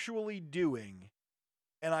actually doing,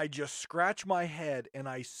 and I just scratch my head and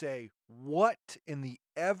I say, what in the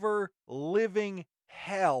ever living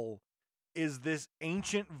hell is this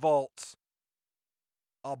Ancient Vaults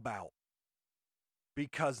about?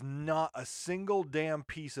 Because not a single damn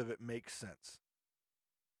piece of it makes sense.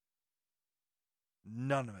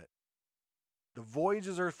 None of it. The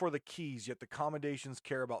voyages are for the keys, yet the commendations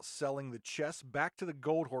care about selling the chests back to the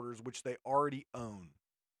gold hoarders, which they already own.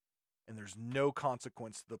 And there's no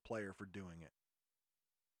consequence to the player for doing it.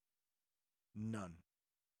 None.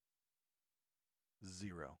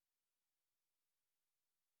 0.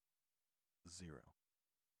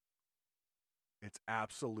 It's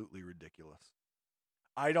absolutely ridiculous.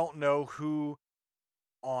 I don't know who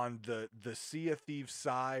on the Sea of Thieves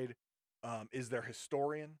side is their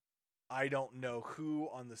historian. I don't know who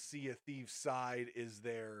on the Sea of Thieves side is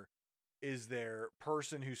their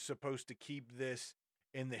person who's supposed to keep this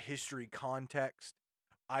in the history context.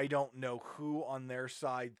 I don't know who on their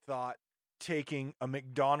side thought taking a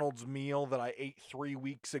McDonald's meal that I ate 3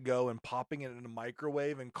 weeks ago and popping it in a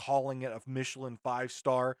microwave and calling it a Michelin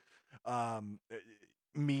 5-star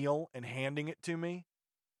meal and handing it to me.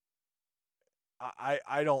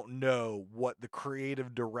 I don't know what the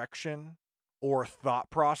creative direction or thought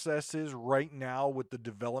process is right now with the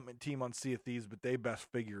development team on Sea of Thieves, but they best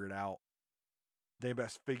figure it out.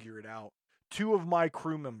 2 of my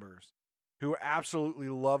crew members who absolutely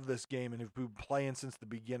love this game and have been playing since the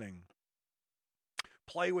beginning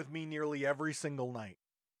play with me nearly every single night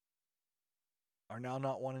are now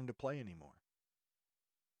not wanting to play anymore.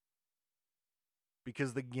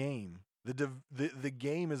 Because the game, the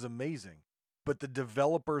game is amazing, but the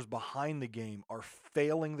developers behind the game are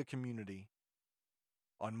failing the community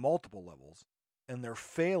on multiple levels, and they're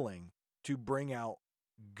failing to bring out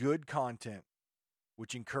good content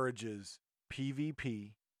which encourages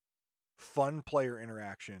PvP, fun player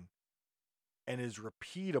interaction, and is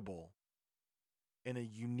repeatable in a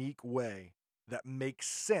unique way that makes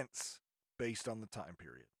sense based on the time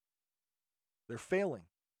period. They're failing.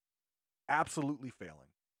 Absolutely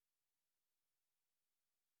failing.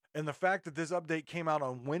 And the fact that this update came out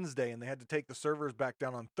on Wednesday and they had to take the servers back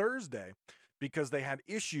down on Thursday because they had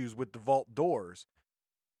issues with the vault doors,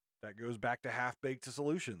 that goes back to Half-Baked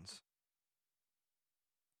Solutions.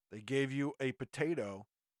 They gave you a potato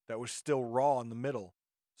that was still raw in the middle.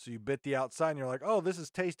 So you bit the outside and you're like, oh, this is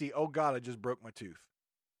tasty. Oh, God, I just broke my tooth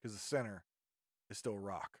because the center is still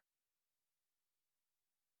rock.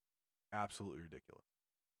 Absolutely ridiculous.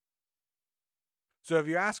 So if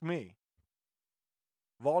you ask me,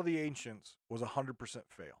 Vault of the Ancients was 100%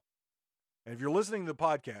 fail. And if you're listening to the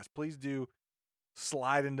podcast, please do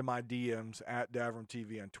slide into my DMs at Davram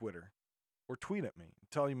TV on Twitter or tweet at me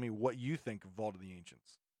telling me what you think of Vault of the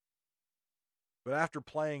Ancients. But after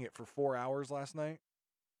playing it for 4 hours last night,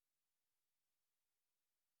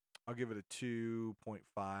 I'll give it a 2.5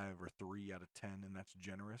 or 3 out of 10, and that's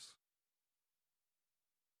generous.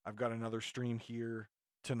 I've got another stream here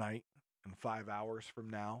tonight and 5 hours from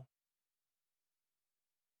now.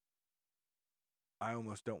 I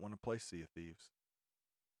almost don't want to play Sea of Thieves.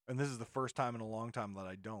 And this is the first time in a long time that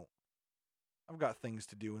I don't. I've got things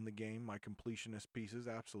to do in the game, my completionist pieces,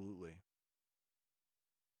 absolutely.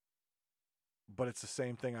 But it's the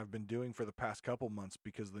same thing I've been doing for the past couple months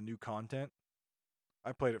because of the new content.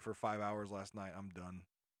 I played it for 5 hours last night. I'm done.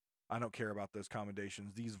 I don't care about those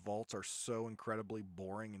commendations. These vaults are so incredibly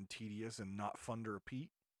boring and tedious and not fun to repeat.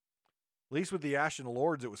 At least with the Ashen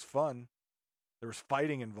Lords, it was fun. There was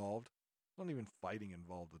fighting involved. There's not even fighting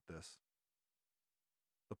involved with this.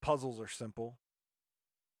 The puzzles are simple.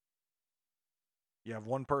 You have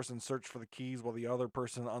one person search for the keys while the other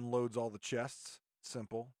person unloads all the chests.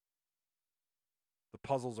 Simple. The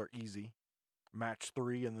puzzles are easy. Match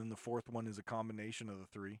 3, and then the fourth one is a combination of the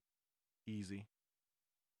 3. Easy.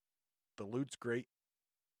 The loot's great.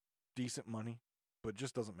 Decent money, but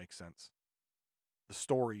just doesn't make sense. The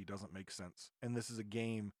story doesn't make sense. And this is a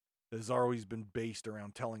game that has always been based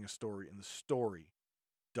around telling a story, and the story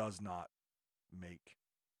does not make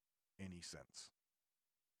any sense.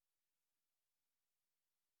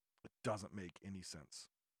 It doesn't make any sense.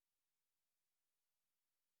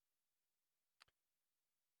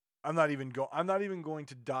 I'm not even going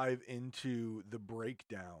to dive into the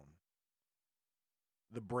breakdown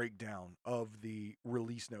of the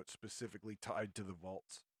release notes specifically tied to the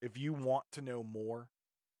vaults. If you want to know more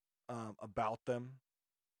about them,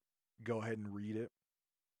 go ahead and read it.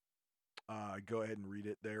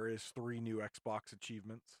 There is 3 new Xbox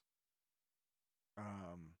achievements.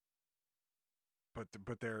 But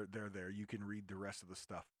they're there. You can read the rest of the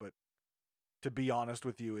stuff. But to be honest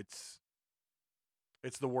with you, it's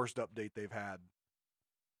the worst update they've had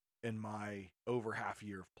in my over half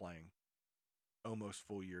year of playing. Almost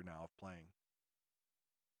full year now of playing.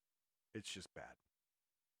 It's just bad.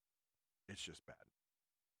 It's just bad.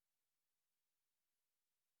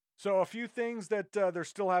 So a few things that they're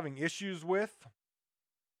still having issues with.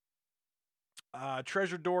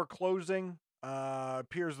 Treasure door closing.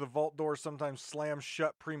 Appears the vault door sometimes slams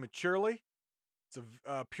shut prematurely. It's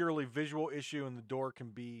a purely visual issue, and the door can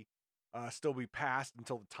be still be passed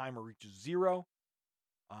until the timer reaches 0.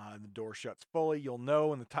 And the door shuts fully. You'll know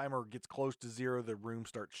when the timer gets close to 0, the room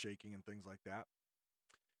starts shaking and things like that.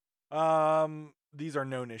 These are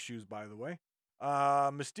known issues, by the way.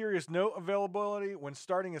 Mysterious note availability. When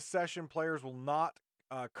starting a session, players will not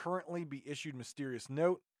currently be issued mysterious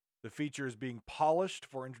note. The feature is being polished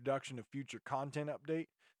for introduction to future content update.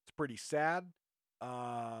 It's pretty sad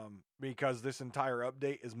because this entire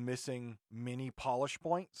update is missing many polish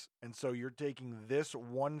points. And so you're taking this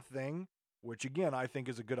one thing, which again, I think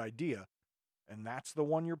is a good idea, and that's the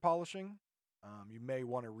one you're polishing. You may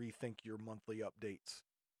want to rethink your monthly updates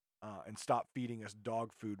and stop feeding us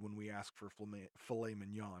dog food when we ask for filet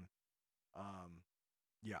mignon.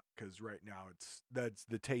 Because right now that's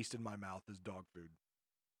the taste in my mouth is dog food.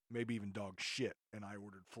 Maybe even dog shit, and I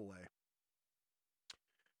ordered filet.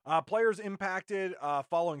 Players impacted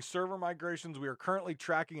following server migrations. We are currently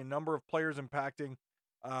tracking a number of players impacting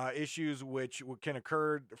issues which can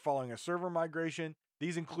occur following a server migration.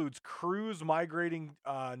 These includes crews migrating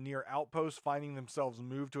near outposts, finding themselves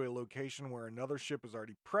moved to a location where another ship is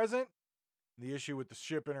already present. The issue with the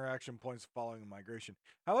ship interaction points following a migration.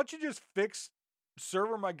 How about you just fix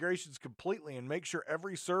server migrations completely and make sure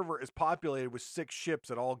every server is populated with 6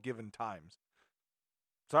 ships at all given times?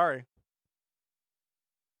 Sorry.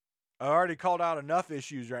 I already called out enough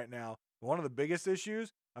issues right now. One of the biggest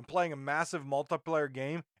issues, I'm playing a massive multiplayer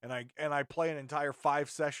game, and I play an entire 5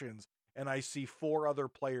 sessions, and I see 4 other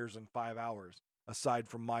players in 5 hours, aside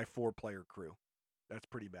from my 4-player crew. That's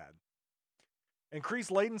pretty bad.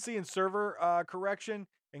 Increased latency and server correction.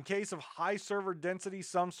 In case of high server density,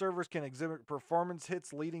 some servers can exhibit performance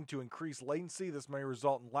hits leading to increased latency. This may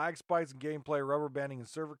result in lag spikes and gameplay rubber banding and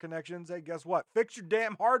server connections. Hey, guess what? Fix your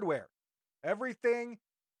damn hardware. Everything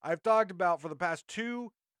I've talked about for the past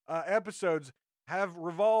 2 episodes have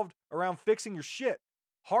revolved around fixing your shit.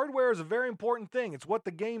 Hardware is a very important thing. It's what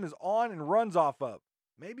the game is on and runs off of.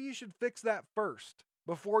 Maybe you should fix that first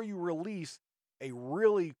before you release a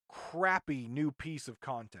really crappy new piece of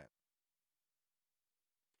content.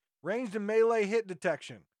 Ranged and melee hit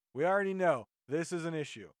detection. We already know this is an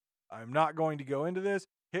issue. I'm not going to go into this.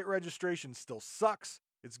 Hit registration still sucks.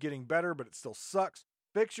 It's getting better, but it still sucks.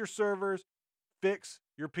 Fix your servers. Fix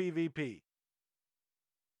your PvP.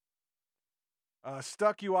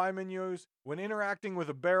 Stuck UI menus. When interacting with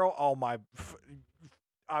a barrel,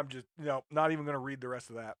 I'm just, not even going to read the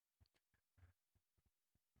rest of that.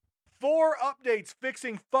 4 updates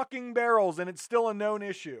fixing fucking barrels, and it's still a known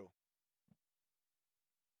issue.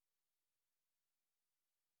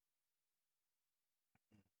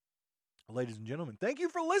 Ladies and gentlemen, thank you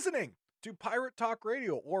for listening to Pirate Talk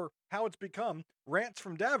Radio, or how it's become, Rants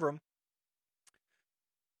from Davram.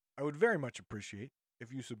 I would very much appreciate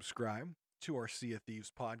if you subscribe to our Sea of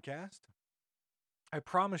Thieves podcast. I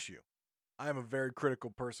promise you, I am a very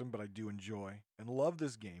critical person, but I do enjoy and love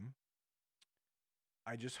this game.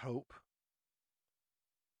 I just hope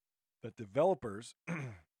that developers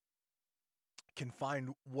can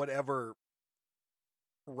find whatever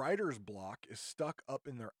writer's block is stuck up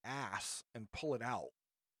in their ass and pull it out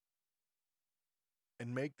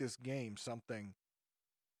and make this game something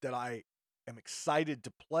that I am excited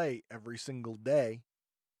to play every single day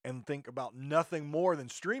and think about nothing more than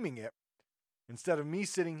streaming it, instead of me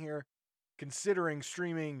sitting here considering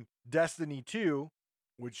streaming Destiny 2,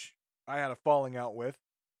 which I had a falling out with,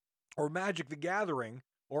 or Magic the Gathering,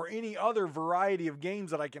 or any other variety of games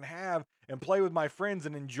that I can have and play with my friends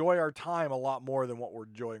and enjoy our time a lot more than what we're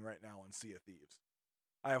enjoying right now on Sea of Thieves.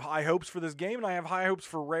 I have high hopes for this game, and I have high hopes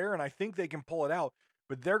for Rare, and I think they can pull it out,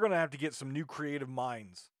 but they're going to have to get some new creative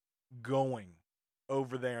minds going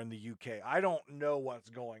over there in the UK. I don't know what's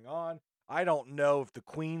going on. I don't know if the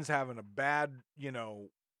Queen's having a bad,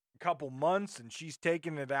 couple months and she's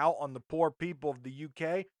taking it out on the poor people of the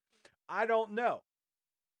UK. I don't know.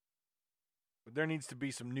 But there needs to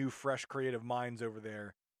be some new, fresh, creative minds over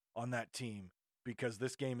there on that team, because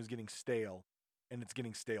this game is getting stale, and it's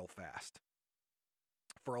getting stale fast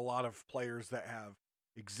for a lot of players that have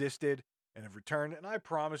existed and have returned. And I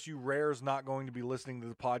promise you, Rare's not going to be listening to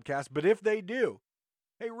the podcast. But if they do,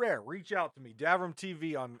 hey Rare, reach out to me, Davram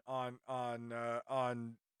TV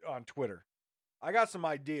on Twitter. I got some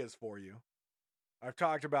ideas for you. I've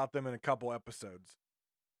talked about them in a couple episodes.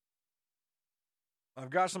 I've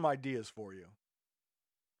got some ideas for you.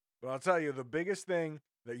 But I'll tell you, the biggest thing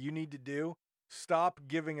that you need to do, stop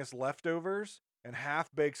giving us leftovers and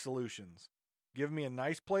half-baked solutions. Give me a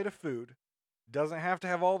nice plate of food. Doesn't have to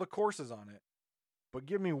have all the courses on it. But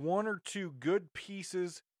give me 1 or 2 good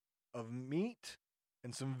pieces of meat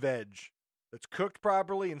and some veg that's cooked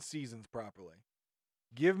properly and seasoned properly.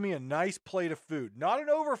 Give me a nice plate of food. Not an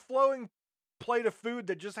overflowing plate of food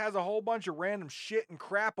that just has a whole bunch of random shit and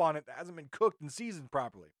crap on it that hasn't been cooked and seasoned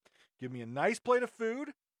properly. Give me a nice plate of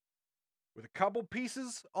food with a couple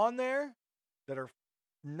pieces on there that are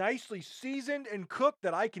nicely seasoned and cooked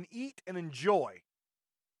that I can eat and enjoy.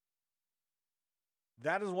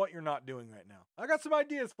 That is what you're not doing right now. I got some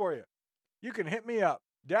ideas for you. You can hit me up,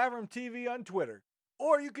 Davram TV on Twitter,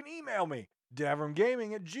 or you can email me,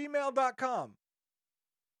 davramgaming@gmail.com.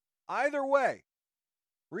 Either way,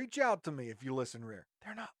 reach out to me if you listen, Rare.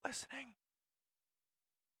 They're not listening.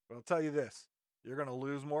 But I'll tell you this, you're going to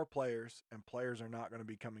lose more players, and players are not going to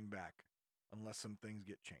be coming back unless some things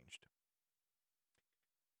get changed.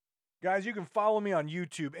 Guys, you can follow me on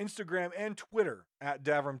YouTube, Instagram, and Twitter at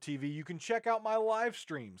Davram TV. You can check out my live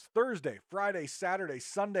streams Thursday, Friday, Saturday,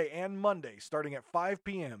 Sunday, and Monday, starting at 5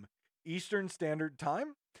 p.m. Eastern Standard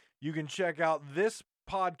Time. You can check out this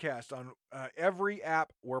podcast on every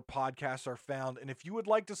app where podcasts are found. And if you would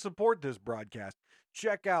like to support this broadcast,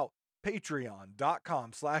 check out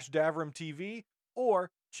patreon.com/DavramTV, or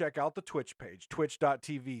check out the Twitch page,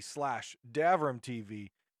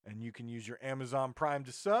 twitch.tv/DavramTV. And you can use your Amazon Prime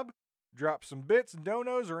to sub, drop some bits,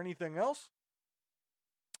 donos, or anything else.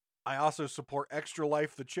 I also support Extra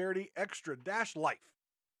Life, the charity, Extra-Life.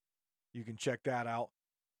 You can check that out,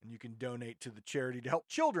 and you can donate to the charity to help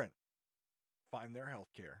children find their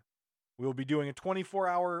health care. We'll be doing a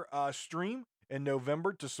 24-hour stream in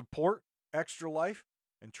November to support Extra Life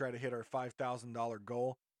and try to hit our $5,000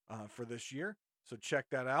 goal for this year. So check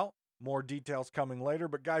that out. More details coming later.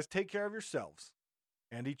 But guys, take care of yourselves.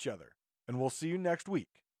 and each other. And we'll see you next week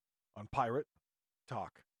on Pirate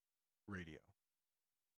Talk Radio.